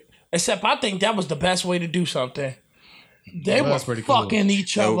did. Except I think that was the best way to do something. They That were was pretty cool. fucking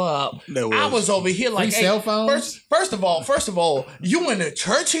each other up. that was. I was over here like, Free cell phones? First of all, you in the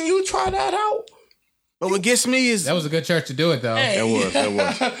church and you try that out? But what gets me is That was a good church to do it though. Hey, That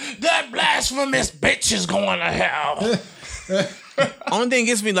was. that blasphemous bitch is going to hell. Only thing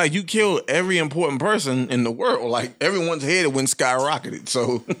gets me like you killed every important person in the world. Like everyone's head went skyrocketed.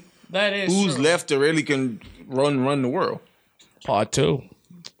 So That is who's true. left to really can run the world? Part 2.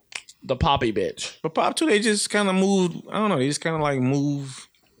 The poppy bitch. But Pop 2, they just kind of moved. I don't know. They just kind of like move.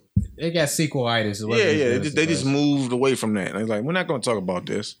 They got sequelitis. Yeah. They just moved away from that. They're like, we're not going to talk about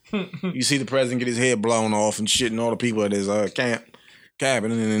this. You see the president get his head blown off and shit, and all the people at his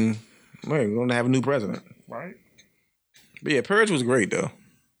cabin, and then we're going to have a new president. Right. But yeah, Purge was great though.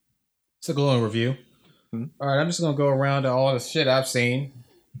 It's a glowing review. All right, I'm just gonna go around to all the shit I've seen.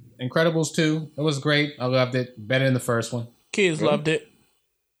 Incredibles 2, it was great. I loved it. Better than the first one. Kids loved it.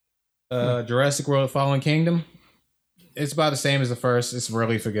 Jurassic World: Fallen Kingdom. It's about the same as the first. It's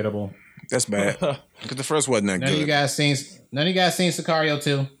really forgettable. That's bad because the first wasn't that None of you good. guys seen Sicario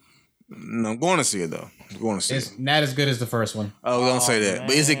 2. No, I'm going to see it though. I'm going to see It's it. not as good as the first one. Oh, don't say that.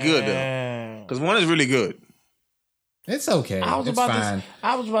 But is it good though? Because one is really good. It's okay. It's fine.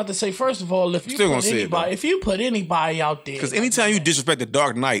 I was about to say, first of all, if you Still put gonna see it, anybody, though. if you put anybody out there, Because anytime you disrespect the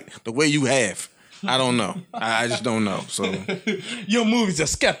Dark Knight the way you have, I don't know. I just don't know. So your movies are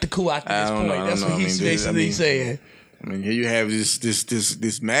skeptical after I this don't point. know, I don't That's know. what I he's mean, basically saying. I mean, here you have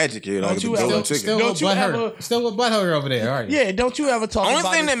this magic here, like Don't the you golden ever- ticket. Still Don't with you butthurt. ever- Still with butthurt over there, aren't you? Yeah, don't you ever talk Only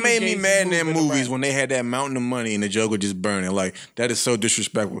about thing his that made me fugazi mad in their movement movies around. when they had that mountain of money and the Joker just burning. Like, that is so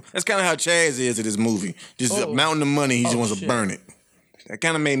disrespectful. That's kind of how Chaz is in this movie. Just a mountain of money, he just wants to shit. burn it. That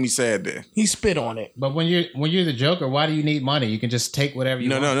kind of made me sad there. He spit on it. But when you're the Joker, why do you need money? You can just take whatever you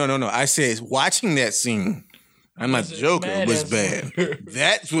want. No. I said watching that scene, I'm not the Joker, mad was as- bad.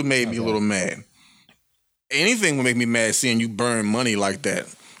 That's what made me a little mad. Anything would make me mad seeing you burn money like that.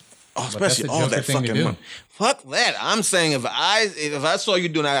 Oh, But that's especially the all Joker that thing to fucking do. money. Fuck that. I'm saying if I saw you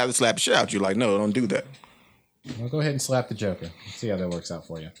doing that, I would slap the shit out you. Like, no, don't do that. Well, go ahead and slap the Joker. See how that works out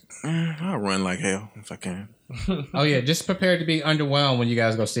for you. I'll run like hell if I can. Oh yeah, just prepare to be underwhelmed when you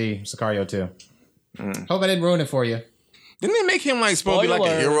guys go see Sicario 2. Hope I didn't ruin it for you. Didn't they make him like supposed to be like a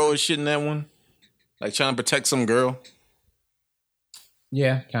Spoiler. hero or shit in that one? Like trying to protect some girl?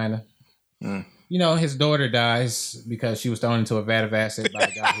 Yeah, kind of. You know, his daughter dies because she was thrown into a vat of acid by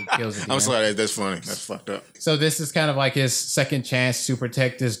a guy who kills at the I'm end. sorry, that's funny. That's fucked up. So this is kind of like his second chance to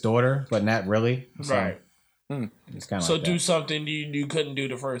protect his daughter, but not really. So Right. It's kind of So like do that. something you couldn't do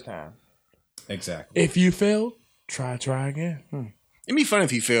the first time. Exactly. If you failed, try again. It'd be funny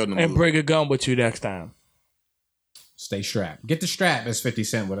if he failed in the And movie. bring a gun with you next time. Stay strapped. Get the strap, as 50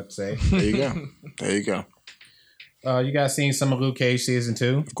 Cent would say. There you go. There you go. You guys seen some of Luke Cage season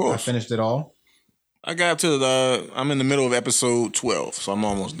 2? Of course. I finished it all. I got to I'm in the middle of episode 12, so I'm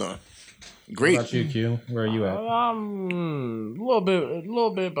almost done. Great. What about you, Q? Where are you at? I'm a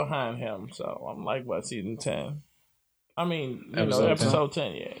little bit behind him, so I'm like what, season 10? I mean, episode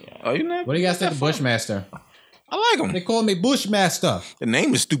 10. Yeah. Oh, you know? What do you guys think of Bushmaster? I like They him. call me Bushmaster. The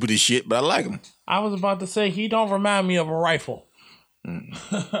name is stupid as shit, but I like him. I was about to say he don't remind me of a rifle.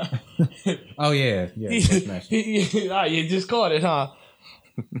 Oh yeah, Bushmaster. You just caught it, huh?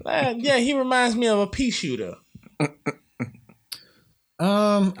 Yeah, he reminds me of a pea shooter.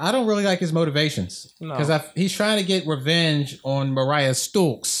 I don't really like his motivations No. because he's trying to get revenge on Mariah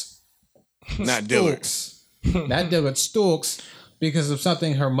Stokes. Not Dillard. Not Dillard, Stokes, because of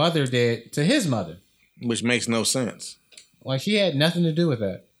something her mother did to his mother. Which makes no sense. Like she had nothing to do with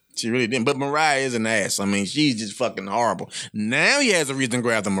that. She really didn't. But Mariah is an ass. I mean, she's just fucking horrible. Now he has a reason to go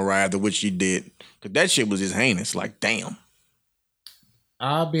after Mariah, the which she did. Because that shit was just heinous. Like, damn.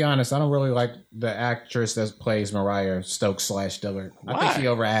 I'll be honest, I don't really like the actress that plays Mariah Stokes / Dillard. I think Why? she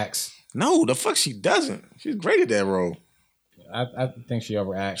overacts. No, the fuck she doesn't. She's great at that role. I think she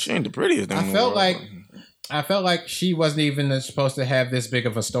overacts. She ain't the prettiest thing I in the felt world. I felt like she wasn't even supposed to have this big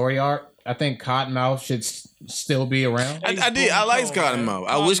of a story arc. I think Cottonmouth should still be around. I did. I liked Cottonmouth.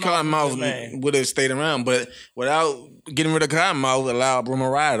 I wish Cottonmouth would have stayed around, but without getting rid of Cottonmouth, allowed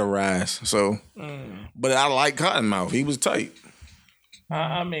Mariah to rise. So, but I like Cottonmouth. He was tight.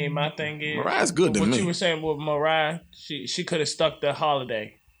 I mean, my thing is, Mariah's good to what me. you were saying with Mariah, she could have stuck the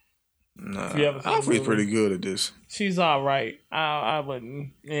holiday. Nah, You ever seen Alfred's the pretty movie? good at this. She's all right. I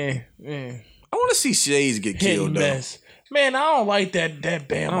wouldn't. I want to see Shades get Hit killed and though. miss. Man, I don't like that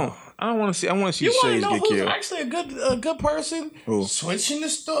Bama. I don't want to see. I want to see You want to Shades know get who's killed. actually a good person? Who? Switching the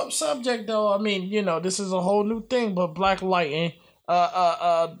subject though. I mean, this is a whole new thing. But Black Lightning,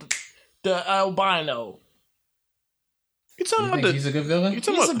 the albino. You talking You about think he's a good villain? You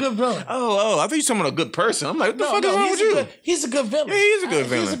talking He's a about? good villain. Oh! I thought you talking about a good person. I'm like, what the fuck is wrong with he's you? He's a good villain. Yeah, he's a good He's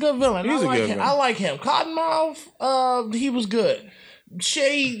villain. a good villain. He's I a like good him. villain. I like him. Cottonmouth, he was good.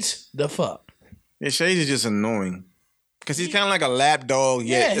 Shades, the fuck. Yeah, Shades is just annoying because he's kind of like a lap dog,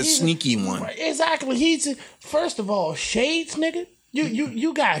 yet a he's sneaky one. Right, exactly. First of all, shades, nigga.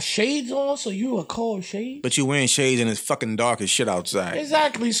 You got shades on, so you are called Shades. But you wearing shades and it's fucking dark as shit outside.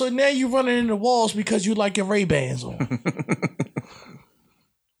 Exactly. So now you running into walls because you like your Ray-Bans on.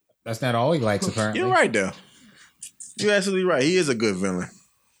 That's not all he likes, apparently. You're right though. You're absolutely right. He is a good villain.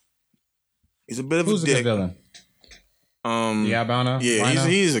 He's a bit of Who's a a good dick. villain? The albino? Yeah, Rhino?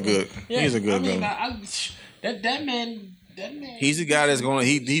 he's a good. He's a good villain. That man. He's the guy that's going.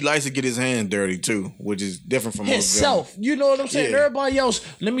 He likes to get his hands dirty too, which is different from most Himself. You know what I'm saying? Yeah. Everybody else,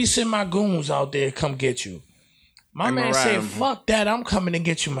 let me send my goons out there to come get you. My Like man Mariah. said, fuck that. I'm coming to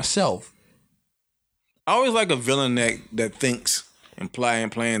get you myself. I always like a villain that thinks and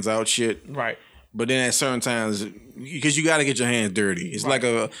plans out shit. Right. But then at certain times, because you got to get your hands dirty. It's like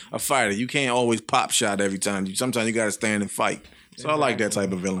a fighter. You can't always pop shot every time. Sometimes you got to stand and fight. So I like that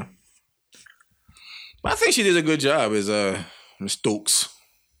type of villain. But I think she did a good job as Miss Stokes.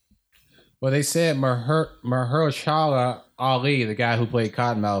 Well, they said Mahershala Ali, the guy who played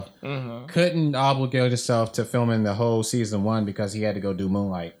Cottonmouth, couldn't obligate himself to filming the whole season 1 because he had to go do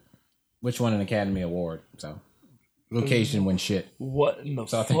Moonlight, which won an Academy Award. So, location win shit. What in the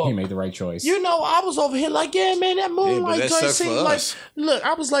So I fuck? think he made the right choice. You know, I was over here like, yeah, man, that Moonlight that joint sucks seemed for like. us. Look,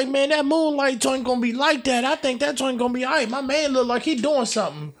 I was like, man, that Moonlight joint gonna be like that. I think that joint gonna be alright. My man look like he doing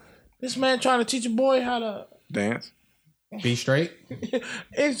something. This man trying to teach a boy how to. Dance. Be straight.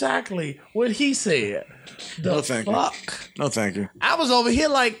 Exactly what he said. No, thank you. Fuck. No, thank you. I was over here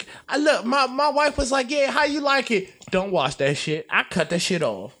like, my wife was like, yeah, how you like it? Don't watch that shit. I cut that shit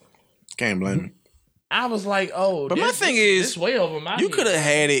off. Can't blame me. I was like, oh, But my thing is, this way over my you head. could have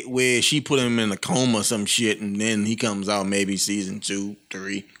had it where she put him in a coma or some shit, and then he comes out maybe season 2,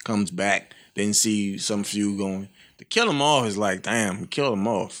 3, comes back, then see some feud going. To kill him off is like, damn, we killed him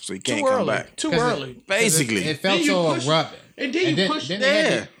off, so he can't come back. Too early. Basically. It felt Then you so push- abrupt. And then you push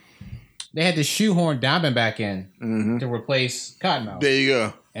Yeah. They had to shoehorn Diamondback in to replace Cottonmouth. There you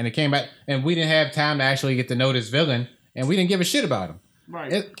go. And it came back, and we didn't have time to actually get to know this villain, and we didn't give a shit about him.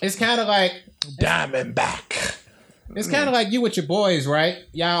 Right. It's kind of like Diamondback. it's kind of like you with your boys, right?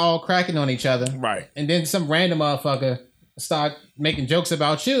 Y'all all cracking on each other, Right. and then some random motherfucker start making jokes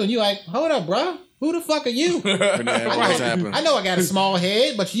about you, and you like, hold up, bro, who the fuck are you? What's happened? I know I got a small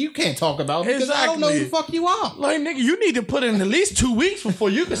head, but you can't talk about me because I don't know who the fuck you are. Like, nigga, you need to put in at least 2 weeks before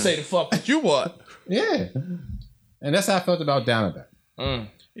you can say the fuck that you want. Yeah, and that's how I felt about Diamondback.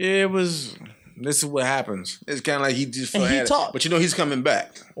 Yeah, it was. This is what happens. It's kind of like he just And he had it. talk- But you know he's coming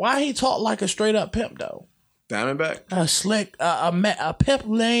back. Why he talk like a straight up pimp though? Diamondback? A pimp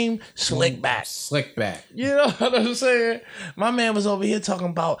named Slickback. Slickback. You know what I'm saying? My man was over here talking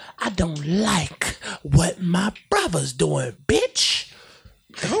about, I don't like what my brother's doing, bitch.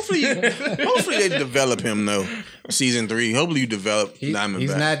 Hopefully they develop him though. Season 3. Hopefully you develop Diamondback.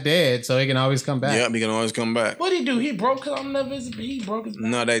 He's not dead, so he can always come back. Yep, he can always come back. What'd he do? He broke something of his. He broke his.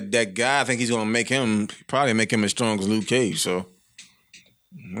 No, that guy, I think he's gonna probably make him as strong as Luke Cage. So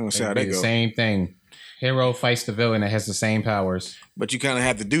we'll see how It'd be that the goes. same thing. Hero fights the villain that has the same powers. But you kind of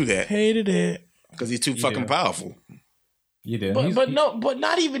have to do that Hated it. because he's too fucking powerful. You do. But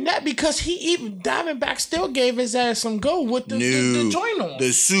not even that, because Diamondback still gave his ass some go with the joint on.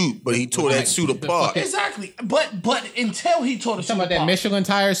 The suit, but he tore that suit apart. Exactly. But until he tore the suit talking about that apart. Michelin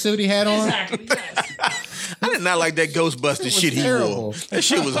tire suit he had on. Exactly. Yes. I did not like that Ghostbuster shit he terrible. wore. That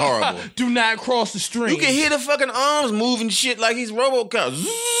shit was horrible. Do not cross the stream. You can hear the fucking arms moving shit like he's RoboCop.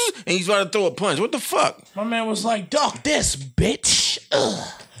 Zzz, and he's trying to throw a punch. What the fuck? My man was like, "Duck this, bitch." Ugh.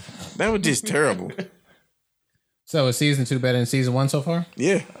 That was just terrible. So is season 2 better than season 1 so far?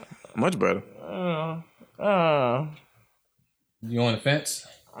 Yeah, much better. You on the fence?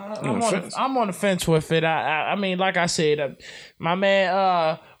 I'm on the fence with it. I mean, like I said, my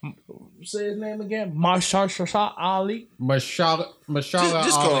man, say his name again, Mahershala Ali. Mahershala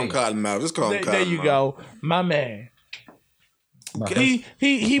Just call him Ali. Cottonmouth. Just call him Cottonmouth. There you go, my man.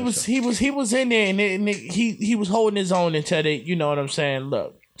 He was in there and he was holding his own until they, you know what I'm saying.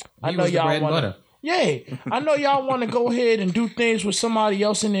 Look, I He know was the y'all bread and want butter. Yeah, I know y'all want to go ahead and do things with somebody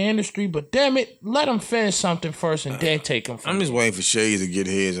else in the industry, but damn it, let them finish something first and then take them from I'm just waiting for Shades to get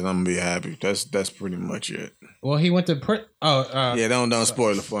his, and I'm gonna be happy. That's pretty much it. Well, he went to Yeah, don't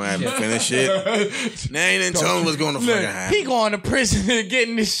spoil it for him. Finish it. Now you didn't tell him what's going to fucking happen. He going to prison and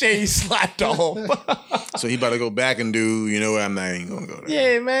getting his shades slapped off. So he about to go back and do. You know what? I'm not even gonna go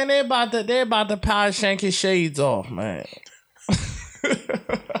there. Yeah, man, they about to power shank his shades off, man.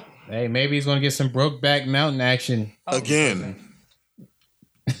 Hey, maybe he's gonna get some Brokeback Mountain action. Again.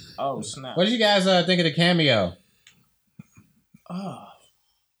 Oh snap! What did you guys think of the cameo?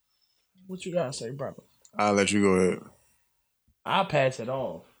 What you gotta say, brother? I'll let you go ahead. I'll pass it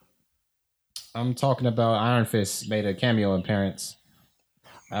off. I'm talking about Iron Fist made a cameo appearance.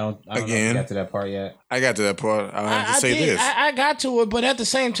 I don't know if Again. you got to that part yet. I got to that part. I'll have to say did. this. I got to it, but at the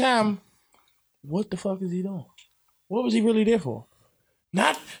same time, what the fuck is he doing? What was he really there for?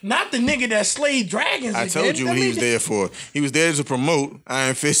 Not the nigga that slayed dragons. I told you what he was there for. He was there to promote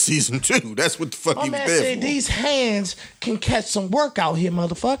Iron Fist season 2. That's what the fuck My he was man there said for. these hands can catch some work out here,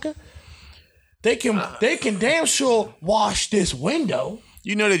 motherfucker. They can damn sure wash this window.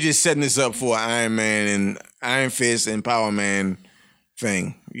 You know they're just setting this up for Iron Man and Iron Fist and Power Man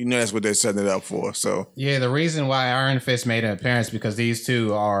thing. You know that's what they're setting it up for. So Yeah, the reason why Iron Fist made an appearance because these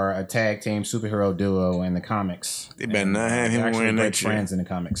two are a tag team superhero duo in the comics. they better not have him They're actually wearing great that shit. friends in the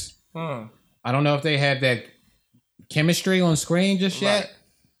comics. I don't know if they have that chemistry on screen just yet,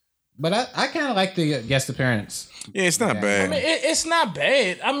 but I kind of like the guest appearance. Yeah, it's not I bad. mean, it's not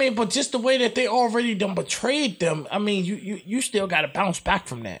bad. I mean, but just the way that they already done betrayed them. I mean, you still got to bounce back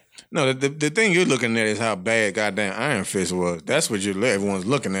from that. No, the thing you're looking at is how bad goddamn Iron Fist was. That's what everyone's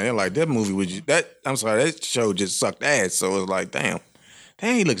looking at. They're like, that movie was that show just sucked ass. So it's like, damn,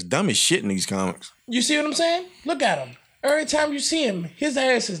 he looks dumb as shit in these comics. You see what I'm saying? Look at him. Every time you see him, his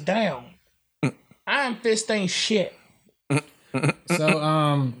ass is down. Iron Fist ain't shit.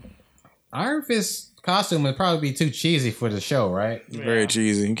 So, Iron Fist costume would probably be too cheesy for the show, right? Very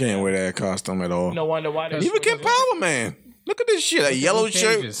cheesy. You can't wear that costume at all. No wonder why they He became Power Man. Look at this shit. A yellow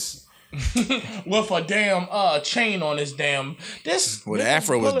shirt. Cages. with a damn chain on his damn this. Well, the this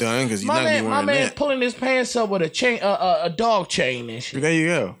afro was pulling- done because he's my not gonna be man, my wearing man that. pulling his pants up with a chain, a dog chain and shit. There you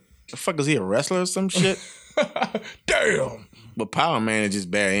go. The fuck is he, a wrestler or some shit? Damn. But Power Man is just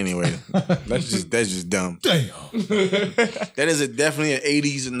bad anyway. That's just dumb. Damn. That is definitely an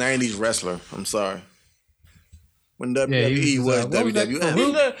 80s and 90s wrestler. I'm sorry. When WWE he was what was that?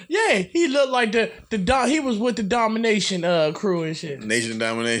 WWF. He looked like the he was with the Domination crew and shit. Nation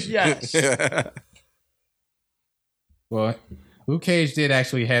Domination. Yes. Well, Luke Cage did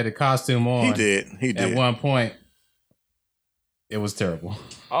actually have the costume on. He did. At one point. It was terrible.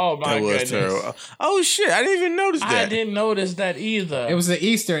 Oh my That was goodness. terrible. Oh shit, I didn't even notice that. I didn't notice that either. It was an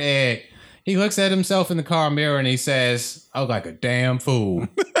Easter egg. He looks at himself in the car mirror and he says, "I look like a damn fool."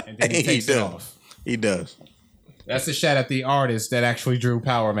 And then he takes it off. He does. That's a shot at the artist that actually drew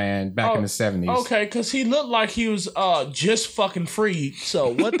Power Man back in the 70s. Okay, because he looked like he was just fucking freed. So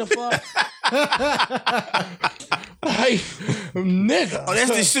what the fuck? Like, nigga. Oh,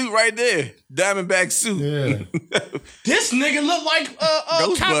 that's the suit right there. Diamondback suit. Yeah. This nigga look like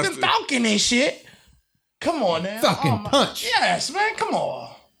Captain Ghostbuster. Falcon and shit. Come on now. Falcon punch. Yes, man. Come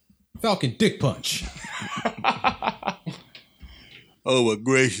on. Falcon dick punch. Oh my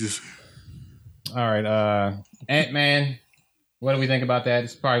gracious. All right, Ant-Man. What do we think about that?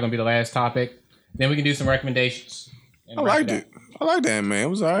 It's probably gonna be the last topic. Then we can do some recommendations. I liked it. I liked that, man. It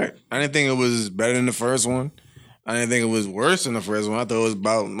was all right. I didn't think it was better than the first one. I didn't think it was worse than the first one. I thought it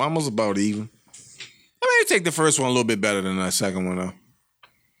was almost about even. I may take the first one a little bit better than the second one though.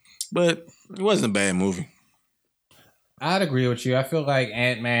 But it wasn't a bad movie. I'd agree with you. I feel like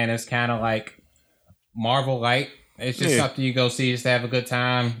Ant-Man is kind of like Marvel light. It's just something you go see just to have a good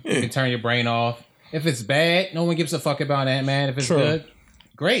time. Yeah. You can turn your brain off. If it's bad, no one gives a fuck about Ant-Man. If it's good,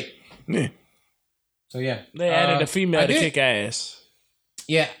 great. Yeah. So yeah. They added a female to kick ass.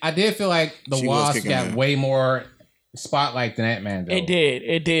 Yeah, I did feel like the She was Wasp kicking got ass. way more spotlight than Ant-Man though.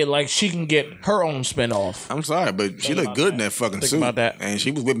 It did. Like she can get her own spinoff. I'm sorry, but she looked good in that fucking Think suit. about that. And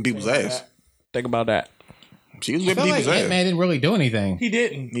she was whipping people's ass. Think about that. She was I whipping feel like people's ass. Ant-Man didn't really do anything. He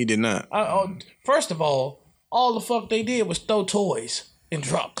didn't. He did not. First of all the fuck they did was throw toys in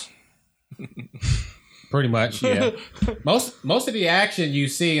trucks. Pretty much, yeah. most of the action you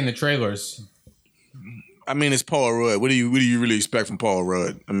see in the trailers. I mean, it's Paul Rudd. What do you really expect from Paul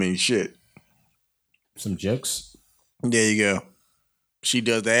Rudd? I mean, shit. Some jokes. There you go. She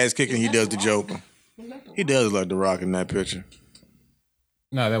does the ass kicking. He does the joking. He does like The Rock in that picture.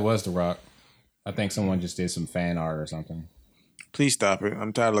 No, that was The Rock. I think someone just did some fan art or something. Please stop it.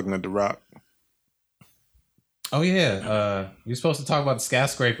 I'm tired of looking at The Rock. Oh yeah, you're supposed to talk about the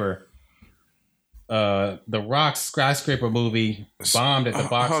skyscraper. The Rock skyscraper movie bombed at the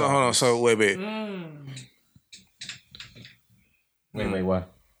box Hold on. office. So wait. Wait, what?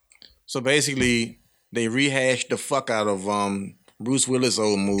 So basically, they rehashed the fuck out of Bruce Willis'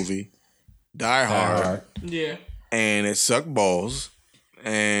 old movie, Die Hard, Yeah. and it sucked balls.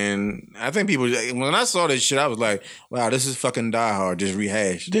 And I think people, when I saw this shit, I was like, "Wow, this is fucking Die Hard, just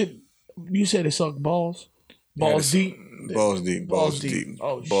rehashed." You said it sucked balls? Balls deep? Balls deep. Balls deep.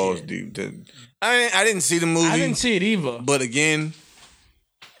 Oh, Balls shit. deep. I didn't see the movie. I didn't see it either. But again,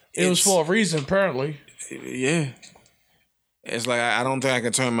 It was for a reason, apparently. yeah. It's like I don't think I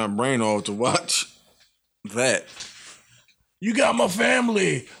can turn my brain off to watch that. You got my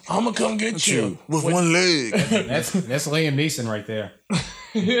family. I'm gonna come get you. With one leg. That's Liam Neeson right there.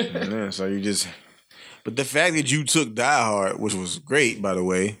 Yeah, so you just. But the fact that you took Die Hard, which was great, by the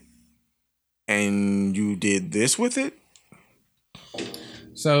way, and you did this with it.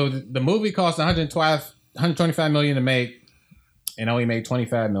 So the movie cost 125 million to make, and only made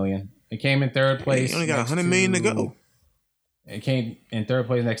 25 million. It came in third place. You only got next 100 million to go. It came in third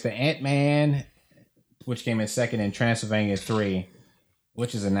place next to Ant-Man, which came in second, in Transylvania 3,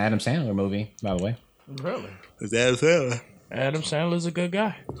 which is an Adam Sandler movie, by the way. Really? Is that fair? Adam Sandler's a good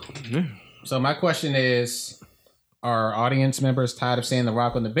guy. So my question is, are audience members tired of seeing The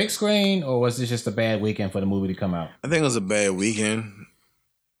Rock on the big screen, or was this just a bad weekend for the movie to come out? I think it was a bad weekend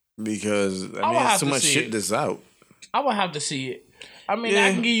because would there's have so to much see shit it. that's out. I would have to see it. I mean, Yeah.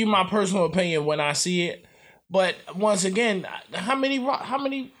 I can give you my personal opinion when I see it. But once again, how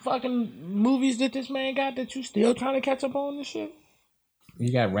many fucking movies did this man got that you still trying to catch up on this shit?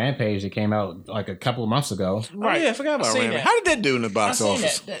 You got Rampage that came out like a couple of months ago. Right. Oh, yeah, I forgot about seen Rampage. that. How did that do in the I box seen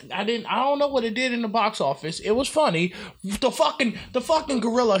office? that. I don't know what it did in the box office. It was funny. The fucking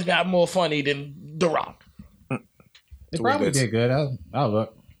gorilla got more funny than The Rock. It So probably that's- did good. I'll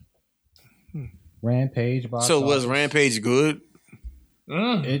look. Rampage box So was office. Rampage good?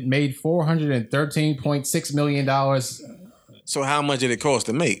 It made $413.6 million. So how much did it cost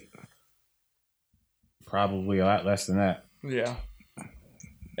to make? Probably a lot less than that. Yeah.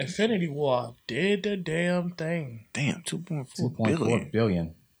 Infinity War did the damn thing. Damn, 2.4 $2.4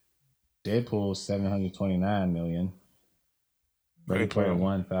 billion. Deadpool 729 million. Ready Player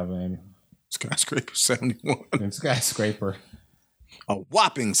One 580. Skyscraper 71. And Skyscraper. A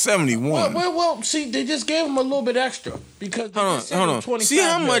whopping 71. Well, see, they just gave him a little bit extra because Hold on. See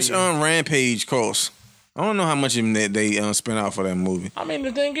how much Rampage costs. I don't know how much they spent out for that movie. I mean,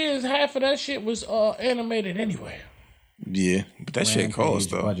 the thing is, half of that shit was animated anyway. Yeah, but that shit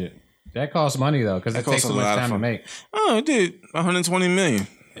costs though. Budget. That costs money though, because it takes so much time to make. Oh, it did 120 million.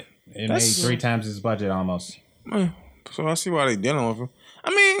 It made 3 times its budget almost. So I see why they dealing with it. I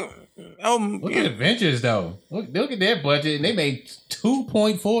mean, look at Avengers though. Look at their budget, and they made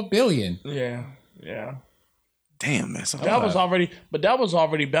 $2.4 billion. Yeah. Damn, that's all. That was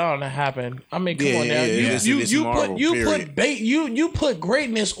already bound to happen. I mean, come on now. You put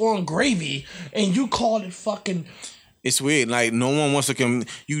greatness on gravy, and you call it fucking. It's weird. Like no one wants to come.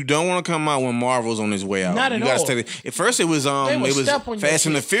 You don't want to come out when Marvel's on his way out. Not at all. At first, it was Fast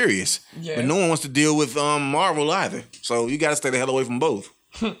and the Furious, but no one wants to deal with Marvel either. So you got to stay the hell away from both.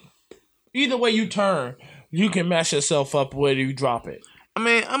 Either way you turn, you can mess yourself up whether you drop it. I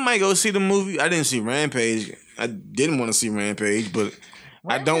mean, I might go see the movie. I didn't see Rampage. I didn't want to see Rampage, but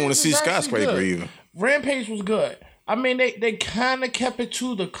I don't want to see Skyscraper either. Rampage was good. I mean, they kind of kept it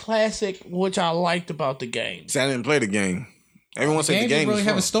to the classic, which I liked about the game. See, I didn't play the game. Everyone said the game didn't really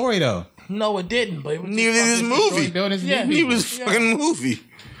have a story though. No, it didn't. But it was neither did this movie. Yeah, it was fucking movie.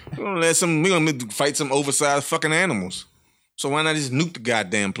 We're gonna fight some oversized fucking animals. So why not just nuke the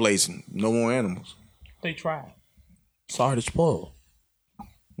goddamn place and no more animals? They tried. Sorry to spoil.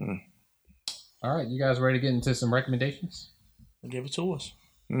 All right, you guys ready to get into some recommendations? Give it to us.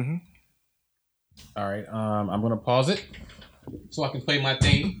 Mm-hmm. All right, I'm gonna pause it so I can play my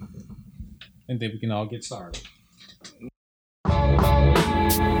theme, and then we can all get started.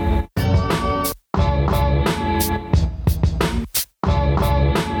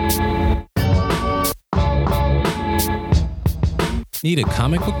 Need a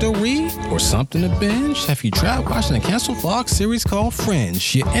comic book to read or something to binge? Have you tried watching a canceled Fox series called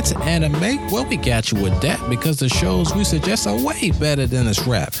Fringe? You into anime? Well, we got you with that because the shows we suggest are way better than this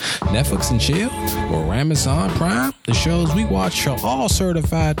rap. Netflix and Chill or Amazon Prime? The shows we watch are all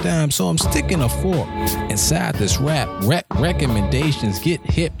certified dime, so I'm sticking a fork inside this rap. Recommendations, get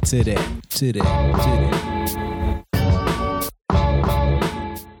hip to that.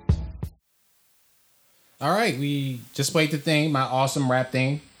 All right, we just played the thing, my awesome rap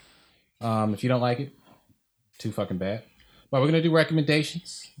thing. If you don't like it, too fucking bad. But we're gonna do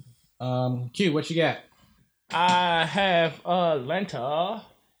recommendations. Q, what you got? I have Atlanta,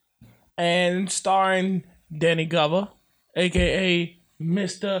 and starring Danny Glover, aka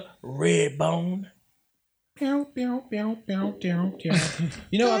Mr. Redbone. You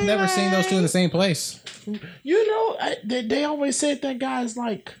know, I've never seen those two in the same place. You know, they always said that guy's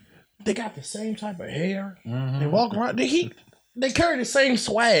like. They got the same type of hair. Mm-hmm. They walk around. They carry the same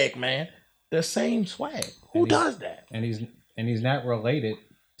swag, man. The same swag. Who does that? And he's not related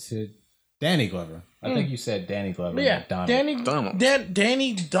to Danny Glover. I think you said Danny Glover. Yeah, Donald.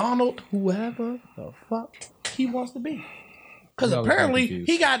 Danny Donald, whoever the fuck he wants to be. Because apparently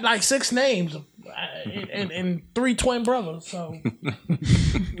he got like 6 names and 3 twin brothers. So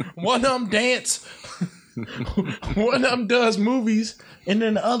one of them dance. One of them does movies, and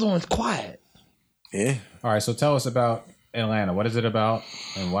then the other one's quiet. Yeah. All right, so tell us about Atlanta. What is it about,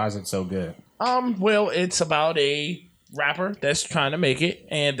 and why is it so good? Well, it's about a rapper that's trying to make it,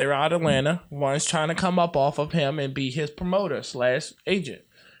 and they're out of Atlanta. One's trying to come up off of him and be his promoter / agent.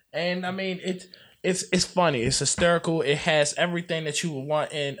 And I mean, it's funny. It's hysterical. It has everything that you would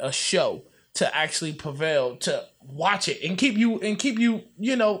want in a show to actually prevail, to watch it and keep you,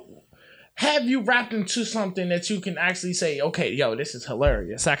 you know. Have you wrapped into something that you can actually say, okay, yo, this is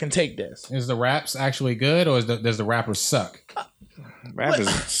hilarious. I can take this. Is the raps actually good, or does the rapper suck?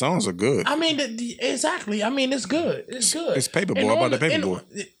 Songs are good. I mean, exactly. I mean, it's good. It's good. It's Paperboy. All about the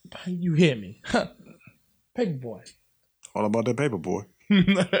Paperboy. You hear me. Paperboy. All about that Paperboy.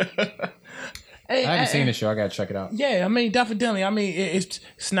 I haven't seen the show. I got to check it out. Yeah, I mean, definitely. I mean,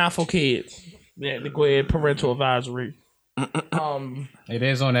 it's not for kids. Yeah, the go ahead parental advisory. It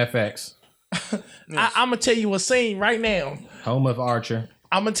is on FX. I'm gonna tell you a scene right now. Home of Archer.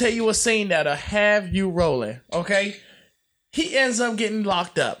 I'm gonna tell you a scene that'll have you rolling. Okay, he ends up getting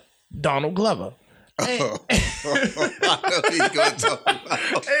locked up. Donald Glover. And, He's gonna talk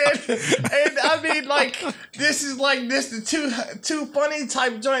about. and I mean, like this is the too funny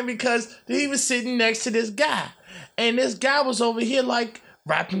type joint because he was sitting next to this guy, and this guy was over here like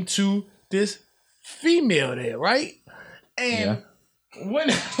rapping to this female there, right? And when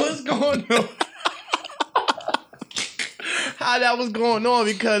what's going on? how that was going on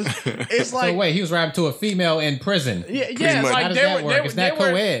because it's like So wait, he was rapping to a female in prison. yeah, much. like How does they that were, work? It's not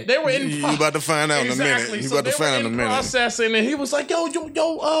co-ed. They were in. You about to find out in a minute. You So about to they were find out in a minute. processing, and he was like, "Yo,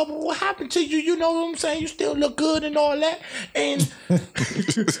 what happened to you? You know what I'm saying? You still look good and all that." And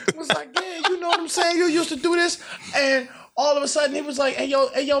was like, "Yeah, you know what I'm saying? You used to do this." And all of a sudden, he was like, hey,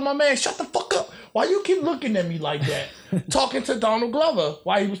 yo, my man, shut the fuck up. Why you keep looking at me like that?" Talking to Donald Glover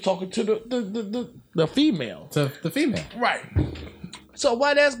while he was talking to the female. To the female. Right. So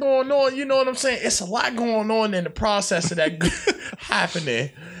while that's going on, you know what I'm saying? It's a lot going on in the process of that happening.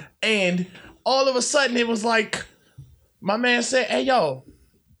 And all of a sudden it was like, my man said, hey, yo,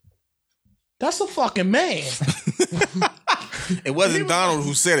 that's a fucking man. It wasn't Donald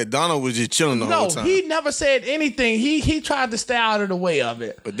who said it. Donald was just chilling the whole time. He never said anything. He tried to stay out of the way of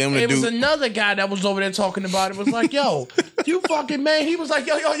it. But then it was another guy that was over there talking about it. Was like, yo, you fucking man. He was like,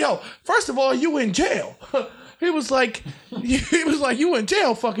 yo. First of all, you in jail. He was like, you in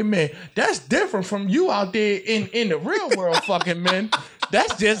jail, fucking man. That's different from you out there in the real world, fucking man.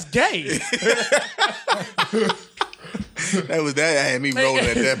 That's just gay. that had me rolling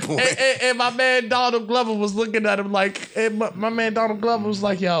at that point. And my man Donald Glover was looking at him like, my man Donald Glover was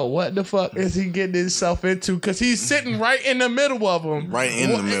like, yo, what the fuck is he getting himself into? Because he's sitting right in the middle of him. Right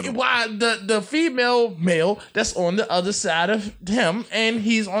in the middle. While the female male that's on the other side of him, and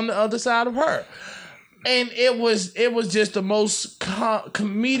he's on the other side of her. And it was just the most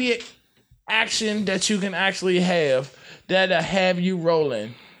comedic action that you can actually have that'll have you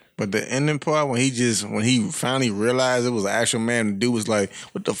rolling. But the ending part, when he finally realized it was an actual man, the dude was like,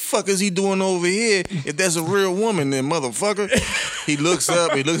 what the fuck is he doing over here? If that's a real woman, then motherfucker. He looks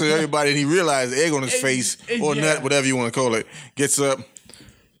up, he looks at everybody, and he realizes egg on his face, or nut, whatever you want to call it. Gets up.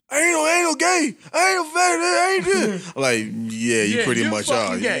 I ain't no gay. I ain't no fat. I ain't this. Like, yeah, you pretty much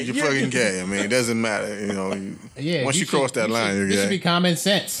are. Gay. You're fucking gay. I mean, it doesn't matter. You know, once you cross that line, you're gay. This should be common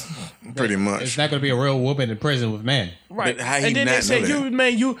sense. Pretty much. It's not going to be a real woman in prison with men. Right. But how he and then not they say, know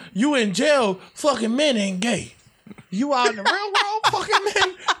that? you in jail, fucking men ain't gay. You out in the real world, fucking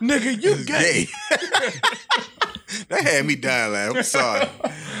men, nigga, you gay. That had me dying laughing. I'm sorry.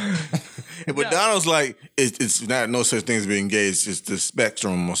 But Donald's like, it's not no such thing as being gay. It's just the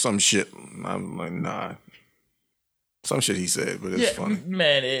spectrum or some shit. I'm like, nah. Some shit he said, but it's funny.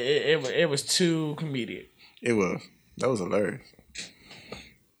 Man, it was too comedic. It was. That was hilarious.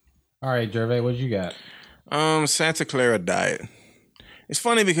 All right, Gervais, what you got? Santa Clara Diet. It's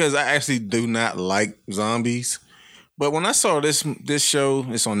funny because I actually do not like zombies. But when I saw this show,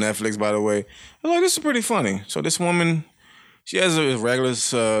 it's on Netflix, by the way, I was like, this is pretty funny. So this woman, she has a regular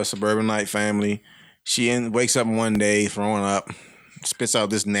suburbanite family. She wakes up one day, throwing up, spits out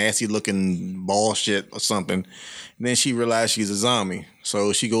this nasty looking ball shit or something. And then she realizes she's a zombie.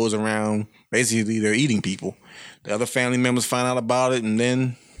 So she goes around, basically they're eating people. The other family members find out about it, and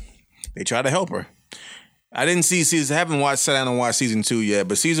then they try to help her. I didn't see season. I haven't sat down and watched season 2 yet,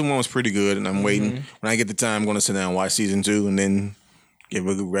 but season 1 was pretty good, and I'm waiting. When I get the time, I'm going to sit down and watch season 2, and then give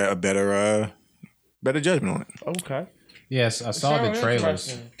a better judgment on it. Okay. Yes, I saw the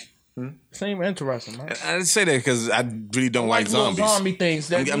trailers. Seem interesting, man. I didn't say that because I really don't like zombies. Zombie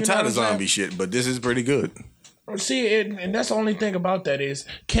things. I'm tired of zombie shit, but this is pretty good. See, and that's the only thing about that is,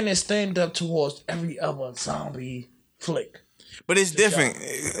 can it stand up towards every other zombie flick? But it's different.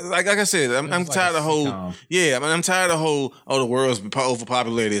 Like I said, I'm tired of the whole. Yeah, I'm tired of the whole. Oh, the world's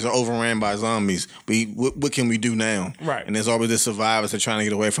overpopulated. It's overran by zombies. What can we do now? Right. And there's always the survivors that are trying to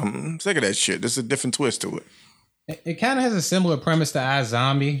get away from. I'm sick of that shit. There's a different twist to it. It kind of has a similar premise to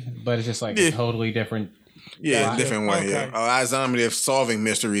iZombie, but it's just like a totally different. Yeah, different way. Okay. Yeah. iZombie, they're solving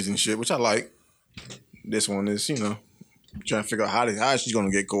mysteries and shit, which I like. This one is, trying to figure out how she's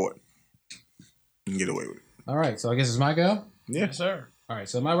gonna get caught and get away with it. All right, so I guess it's my go. Yeah, sir. All right,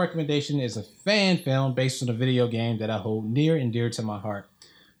 so my recommendation is a fan film based on a video game that I hold near and dear to my heart.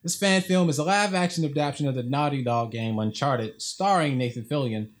 This fan film is a live-action adaptation of the Naughty Dog game Uncharted, starring Nathan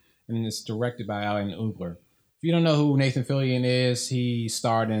Fillion, and it's directed by Alan Oogler. If you don't know who Nathan Fillion is, he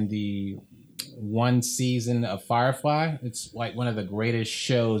starred in the one season of Firefly. It's like one of the greatest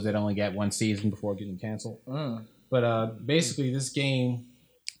shows that only got one season before getting canceled. But basically, this game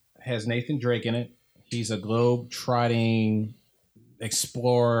has Nathan Drake in it. He's a globe-trotting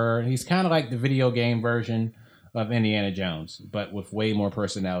explorer. He's kind of like the video game version of Indiana Jones, but with way more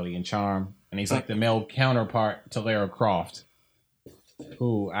personality and charm. And he's like the male counterpart to Lara Croft,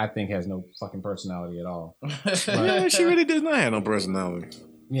 who I think has no fucking personality at all. Yeah, she really does not have no personality.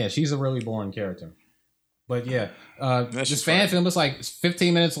 Yeah, she's a really boring character. But yeah, That's this just fan fine. film is like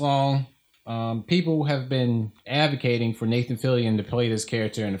 15 minutes long. People have been advocating for Nathan Fillion to play this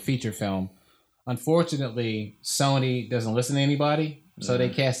character in a feature film. Unfortunately, Sony doesn't listen to anybody, so they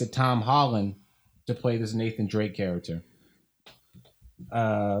casted Tom Holland to play this Nathan Drake character.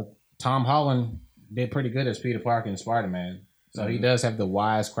 Tom Holland did pretty good as Peter Parker in Spider-Man, so he does have the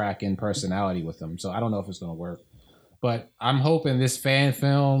wisecracking personality with him. So I don't know if it's going to work, but I'm hoping this fan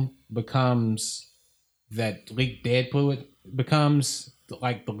film becomes that leaked Deadpool. It becomes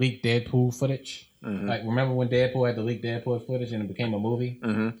like the leaked Deadpool footage. Like, remember when Deadpool had the leaked Deadpool footage and it became a movie?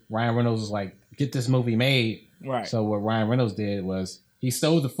 Ryan Reynolds was like, get this movie made. Right. So what Ryan Reynolds did was he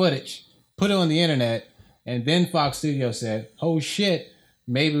stole the footage, put it on the internet, and then Fox Studios said, oh shit,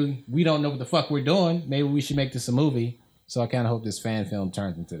 maybe we don't know what the fuck we're doing. Maybe we should make this a movie. So I kind of hope this fan film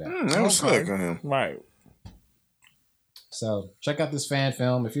turns into that. That was slick on him. Right. So check out this fan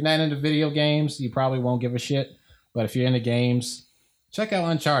film. If you're not into video games, you probably won't give a shit. But if you're into games, check out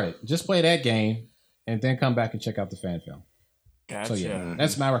Uncharted. Just play that game and then come back and check out the fan film. Gotcha. So yeah,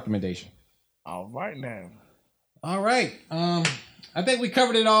 that's my recommendation. All right now. All right. I think we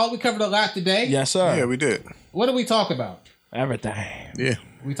covered it all. We covered a lot today. Yes, sir. Yeah, we did. What did we talk about? Everything. Yeah.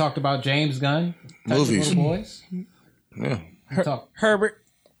 We talked about James Gunn, Touching Movies. Little Boys. Yeah. We talked Herbert.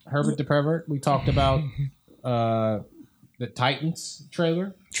 Herbert the Pervert. We talked about the Titans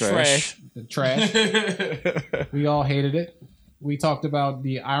trailer. Trash. The trash. We all hated it. We talked about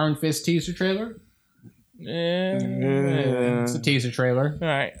the Iron Fist teaser trailer. Yeah. It's a teaser trailer. All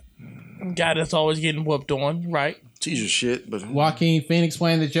right. Guy that's always getting whooped on, right? Teaser shit, but Joaquin Phoenix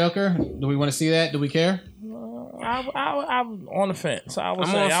playing the Joker. Do we want to see that? Do we care? I'm on the fence. I would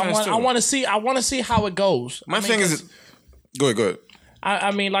I'm say on the fence, too. I want to see how it goes. my thing is, go ahead.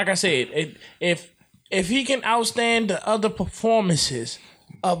 I mean, like I said, if he can outstand the other performances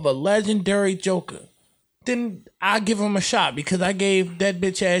of a legendary Joker, then I give him a shot because I gave that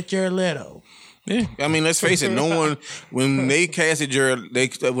bitch ass Jared Leto. Yeah. I mean, let's face it. No one when they casted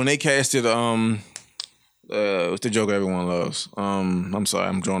what's the Joker everyone loves? I'm sorry,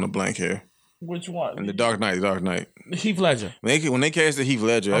 I'm drawing a blank here. Which one? And the Dark Knight. Heath Ledger. When they casted Heath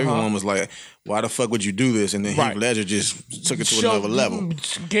Ledger, everyone was like, "Why the fuck would you do this?" And then Right. Heath Ledger just took it to another level.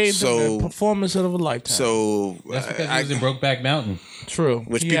 Gave them the performance of a lifetime. So That's because he was in Brokeback Mountain. True.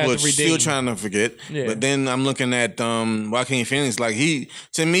 which He people had are to still redeem. trying to forget. Yeah. But then I'm looking at Joaquin Phoenix. Like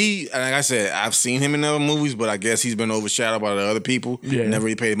to me, like I said, I've seen him in other movies, but I guess he's been overshadowed by the other people. Yeah. Never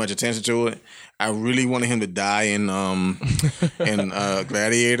really paid much attention to it. I really wanted him to die in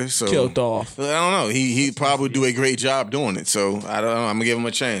Gladiator. So Killed off. I don't know. He probably do a great job doing it. So I don't know. I'm gonna give him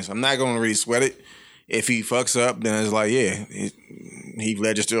a chance. I'm not gonna really sweat it. If he fucks up, then it's like, yeah, Heath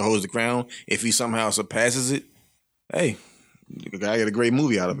Ledger still holds the crown. If he somehow surpasses it, hey, you gotta get a great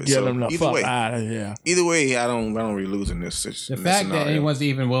movie out of it. Get so him the either fuck way, out of here. either way, I don't really lose in this. The fact that anyone's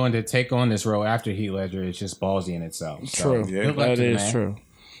even willing to take on this role after Heath Ledger is just ballsy in itself. So, True. yeah. good luck That to the is man. true.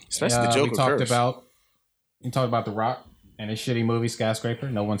 especially the Joker we talked curse. about The Rock and his shitty movie Skyscraper.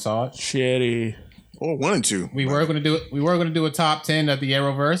 No one saw it. Shitty. or 1 and 2. We were going to do it. We were going to do a top 10 of the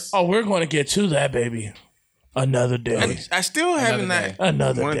Arrowverse. Oh, we're going to get to that, baby. Another day. I still haven't day.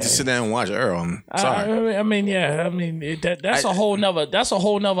 Another wanted day. to sit down and watch Earl. I'm sorry. I mean, that's a whole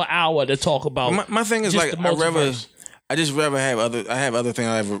nother hour to talk about. My thing is just like the multiverse. I just rather have other things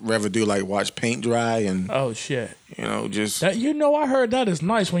I'd rather do, like watch paint dry and Oh shit! just I heard that is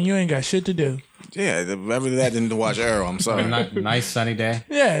nice when you ain't got shit to do. rather that than to watch Arrow. I'm sorry. Nice sunny day.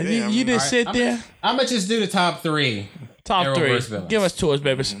 Yeah, you just sit I'm there. I'm going to just do the top 3. Top 3. Arrowverse villains. Give us to us,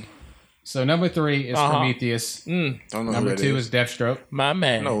 baby. So number 3 is Prometheus. Don't know who Number that 2 is Deathstroke. My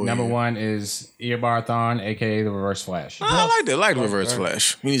man. No. Number 1 is Eobard Thawne, a.k.a. the Reverse Flash. I like that. I like Reverse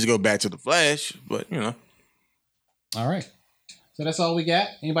Flash. He needs to go back to the Flash, but All right. So that's all we got.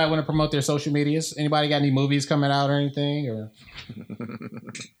 Anybody want to promote their social medias? Anybody got any movies coming out or anything? Or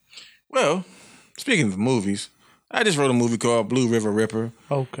Well, speaking of movies, I just wrote a movie called Blue River Ripper.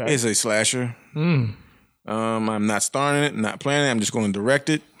 Okay. It's a slasher. I'm not starring it, not playing it. I'm just going to direct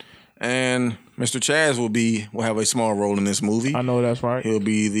it, and Mr. Chaz will have a small role in this movie. I know that's right. He'll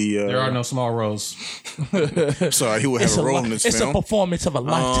be the. there are no small roles. Sorry, he will have a role in this It's film. a performance of a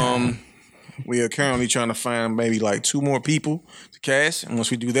lifetime. We are currently trying to find maybe like 2 more people to cast, and once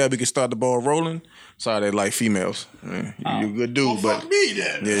we do that, we can start the ball rolling. Sorry, they like females. You're a good dude, but me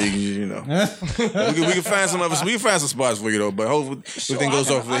then. yeah, we can find some others. We can find some spots for you though. But hopefully, everything goes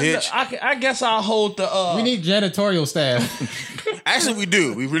off the hitch. I guess I'll hold the. We need janitorial staff. Actually, we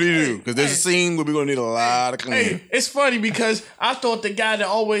do. We really do. Because there's a scene where we're gonna need a lot of cleaning. Hey, it's funny because I thought the guy that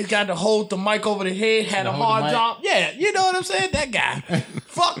always got to hold the mic over the head had a hold the hard mic? job. Yeah, you know what I'm saying? That guy.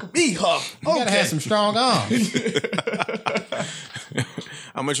 Fuck me, Huck. You gotta have some strong arms.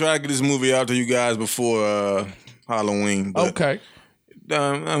 I'm gonna try to get this movie out to you guys before Halloween. But Okay.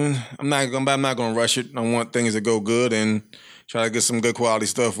 I'm not gonna rush it. I want things to go good and try to get some good quality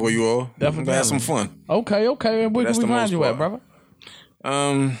stuff for you all. Definitely have some fun. Okay. And where That's can we the find most you at, part.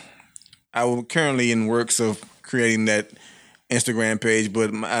 brother? I'm currently in works of creating that Instagram page,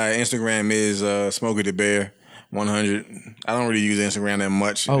 but my Instagram is Smokey the Bear 100. I don't really use Instagram that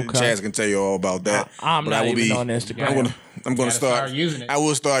much. Okay. Chaz can tell you all about that. I'm but not I will even be on Instagram. I'm gonna start using it. I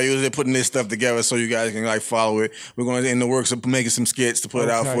will start using it, putting this stuff together so you guys can like follow it. We're going to in the works of making some skits to put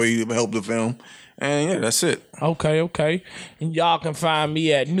out for you to help the film. And yeah, that's it. Okay. And y'all can find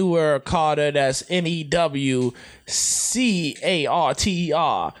me at Newer Carter. That's NEWCARTER.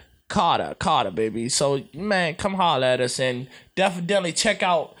 Carter, baby. So, man, come holler at us and definitely check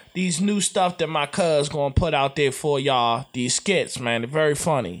out these new stuff that my cuz gonna put out there for y'all. These skits, man, they're very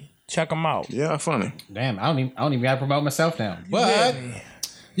funny. Check them out. Yeah, funny. Damn, I don't even gotta promote myself now. But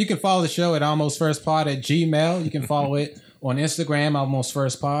you can follow the show at Almost First Pod at Gmail. You can follow it on Instagram, Almost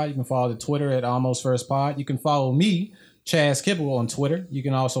First Pod. You can follow the Twitter at Almost First Pod. You can follow me, Chaz Kipple, on Twitter. You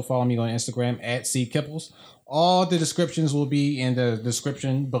can also follow me on Instagram at CKipples. All the descriptions will be in the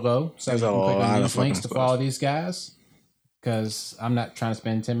description below. So you can click on these links to follow these guys. Because I'm not trying to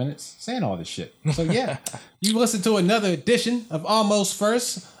spend 10 minutes saying all this shit. So yeah, you listen to another edition of Almost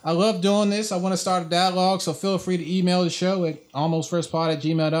First. I love doing this. I want to start a dialogue, so feel free to email the show at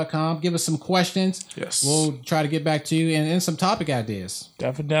almostfirstpod@gmail.com. Give us some questions. Yes. We'll try to get back to you and some topic ideas.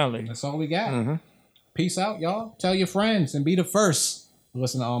 Definitely. That's all we got. Peace out, y'all. Tell your friends and be the first to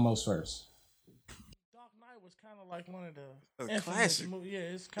listen to Almost First. Dark Knight was kind of like one of the It's a classic. Yeah,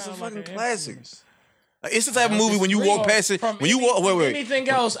 it's It's kind a of like fucking an classic. infamous. It's the type of movie when you walk past it. When you walk, wait. Anything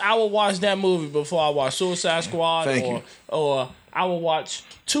else, I would watch that movie before I watch Suicide Squad, or I would watch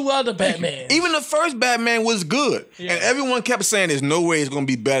two other Batmans. Even the first Batman was good, Yeah. and everyone kept saying, "There's no way it's gonna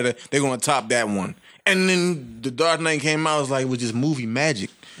be better. They're gonna top that one." And then the Dark Knight came out. It was like it was just movie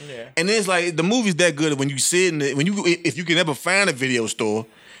magic. Yeah. And it's like the movie's that good when you sit in if you can ever find a video store.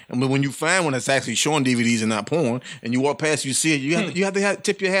 And when you find one that's actually showing DVDs and not porn, and you walk past, you see it, you have to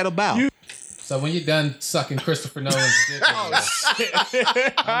tip your hat or bow. So when you're done sucking Christopher Nolan's dick, I'm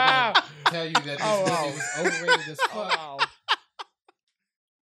gonna tell you that this movie was overrated as fuck.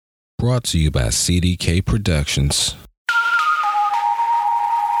 Brought to you by CDK Productions.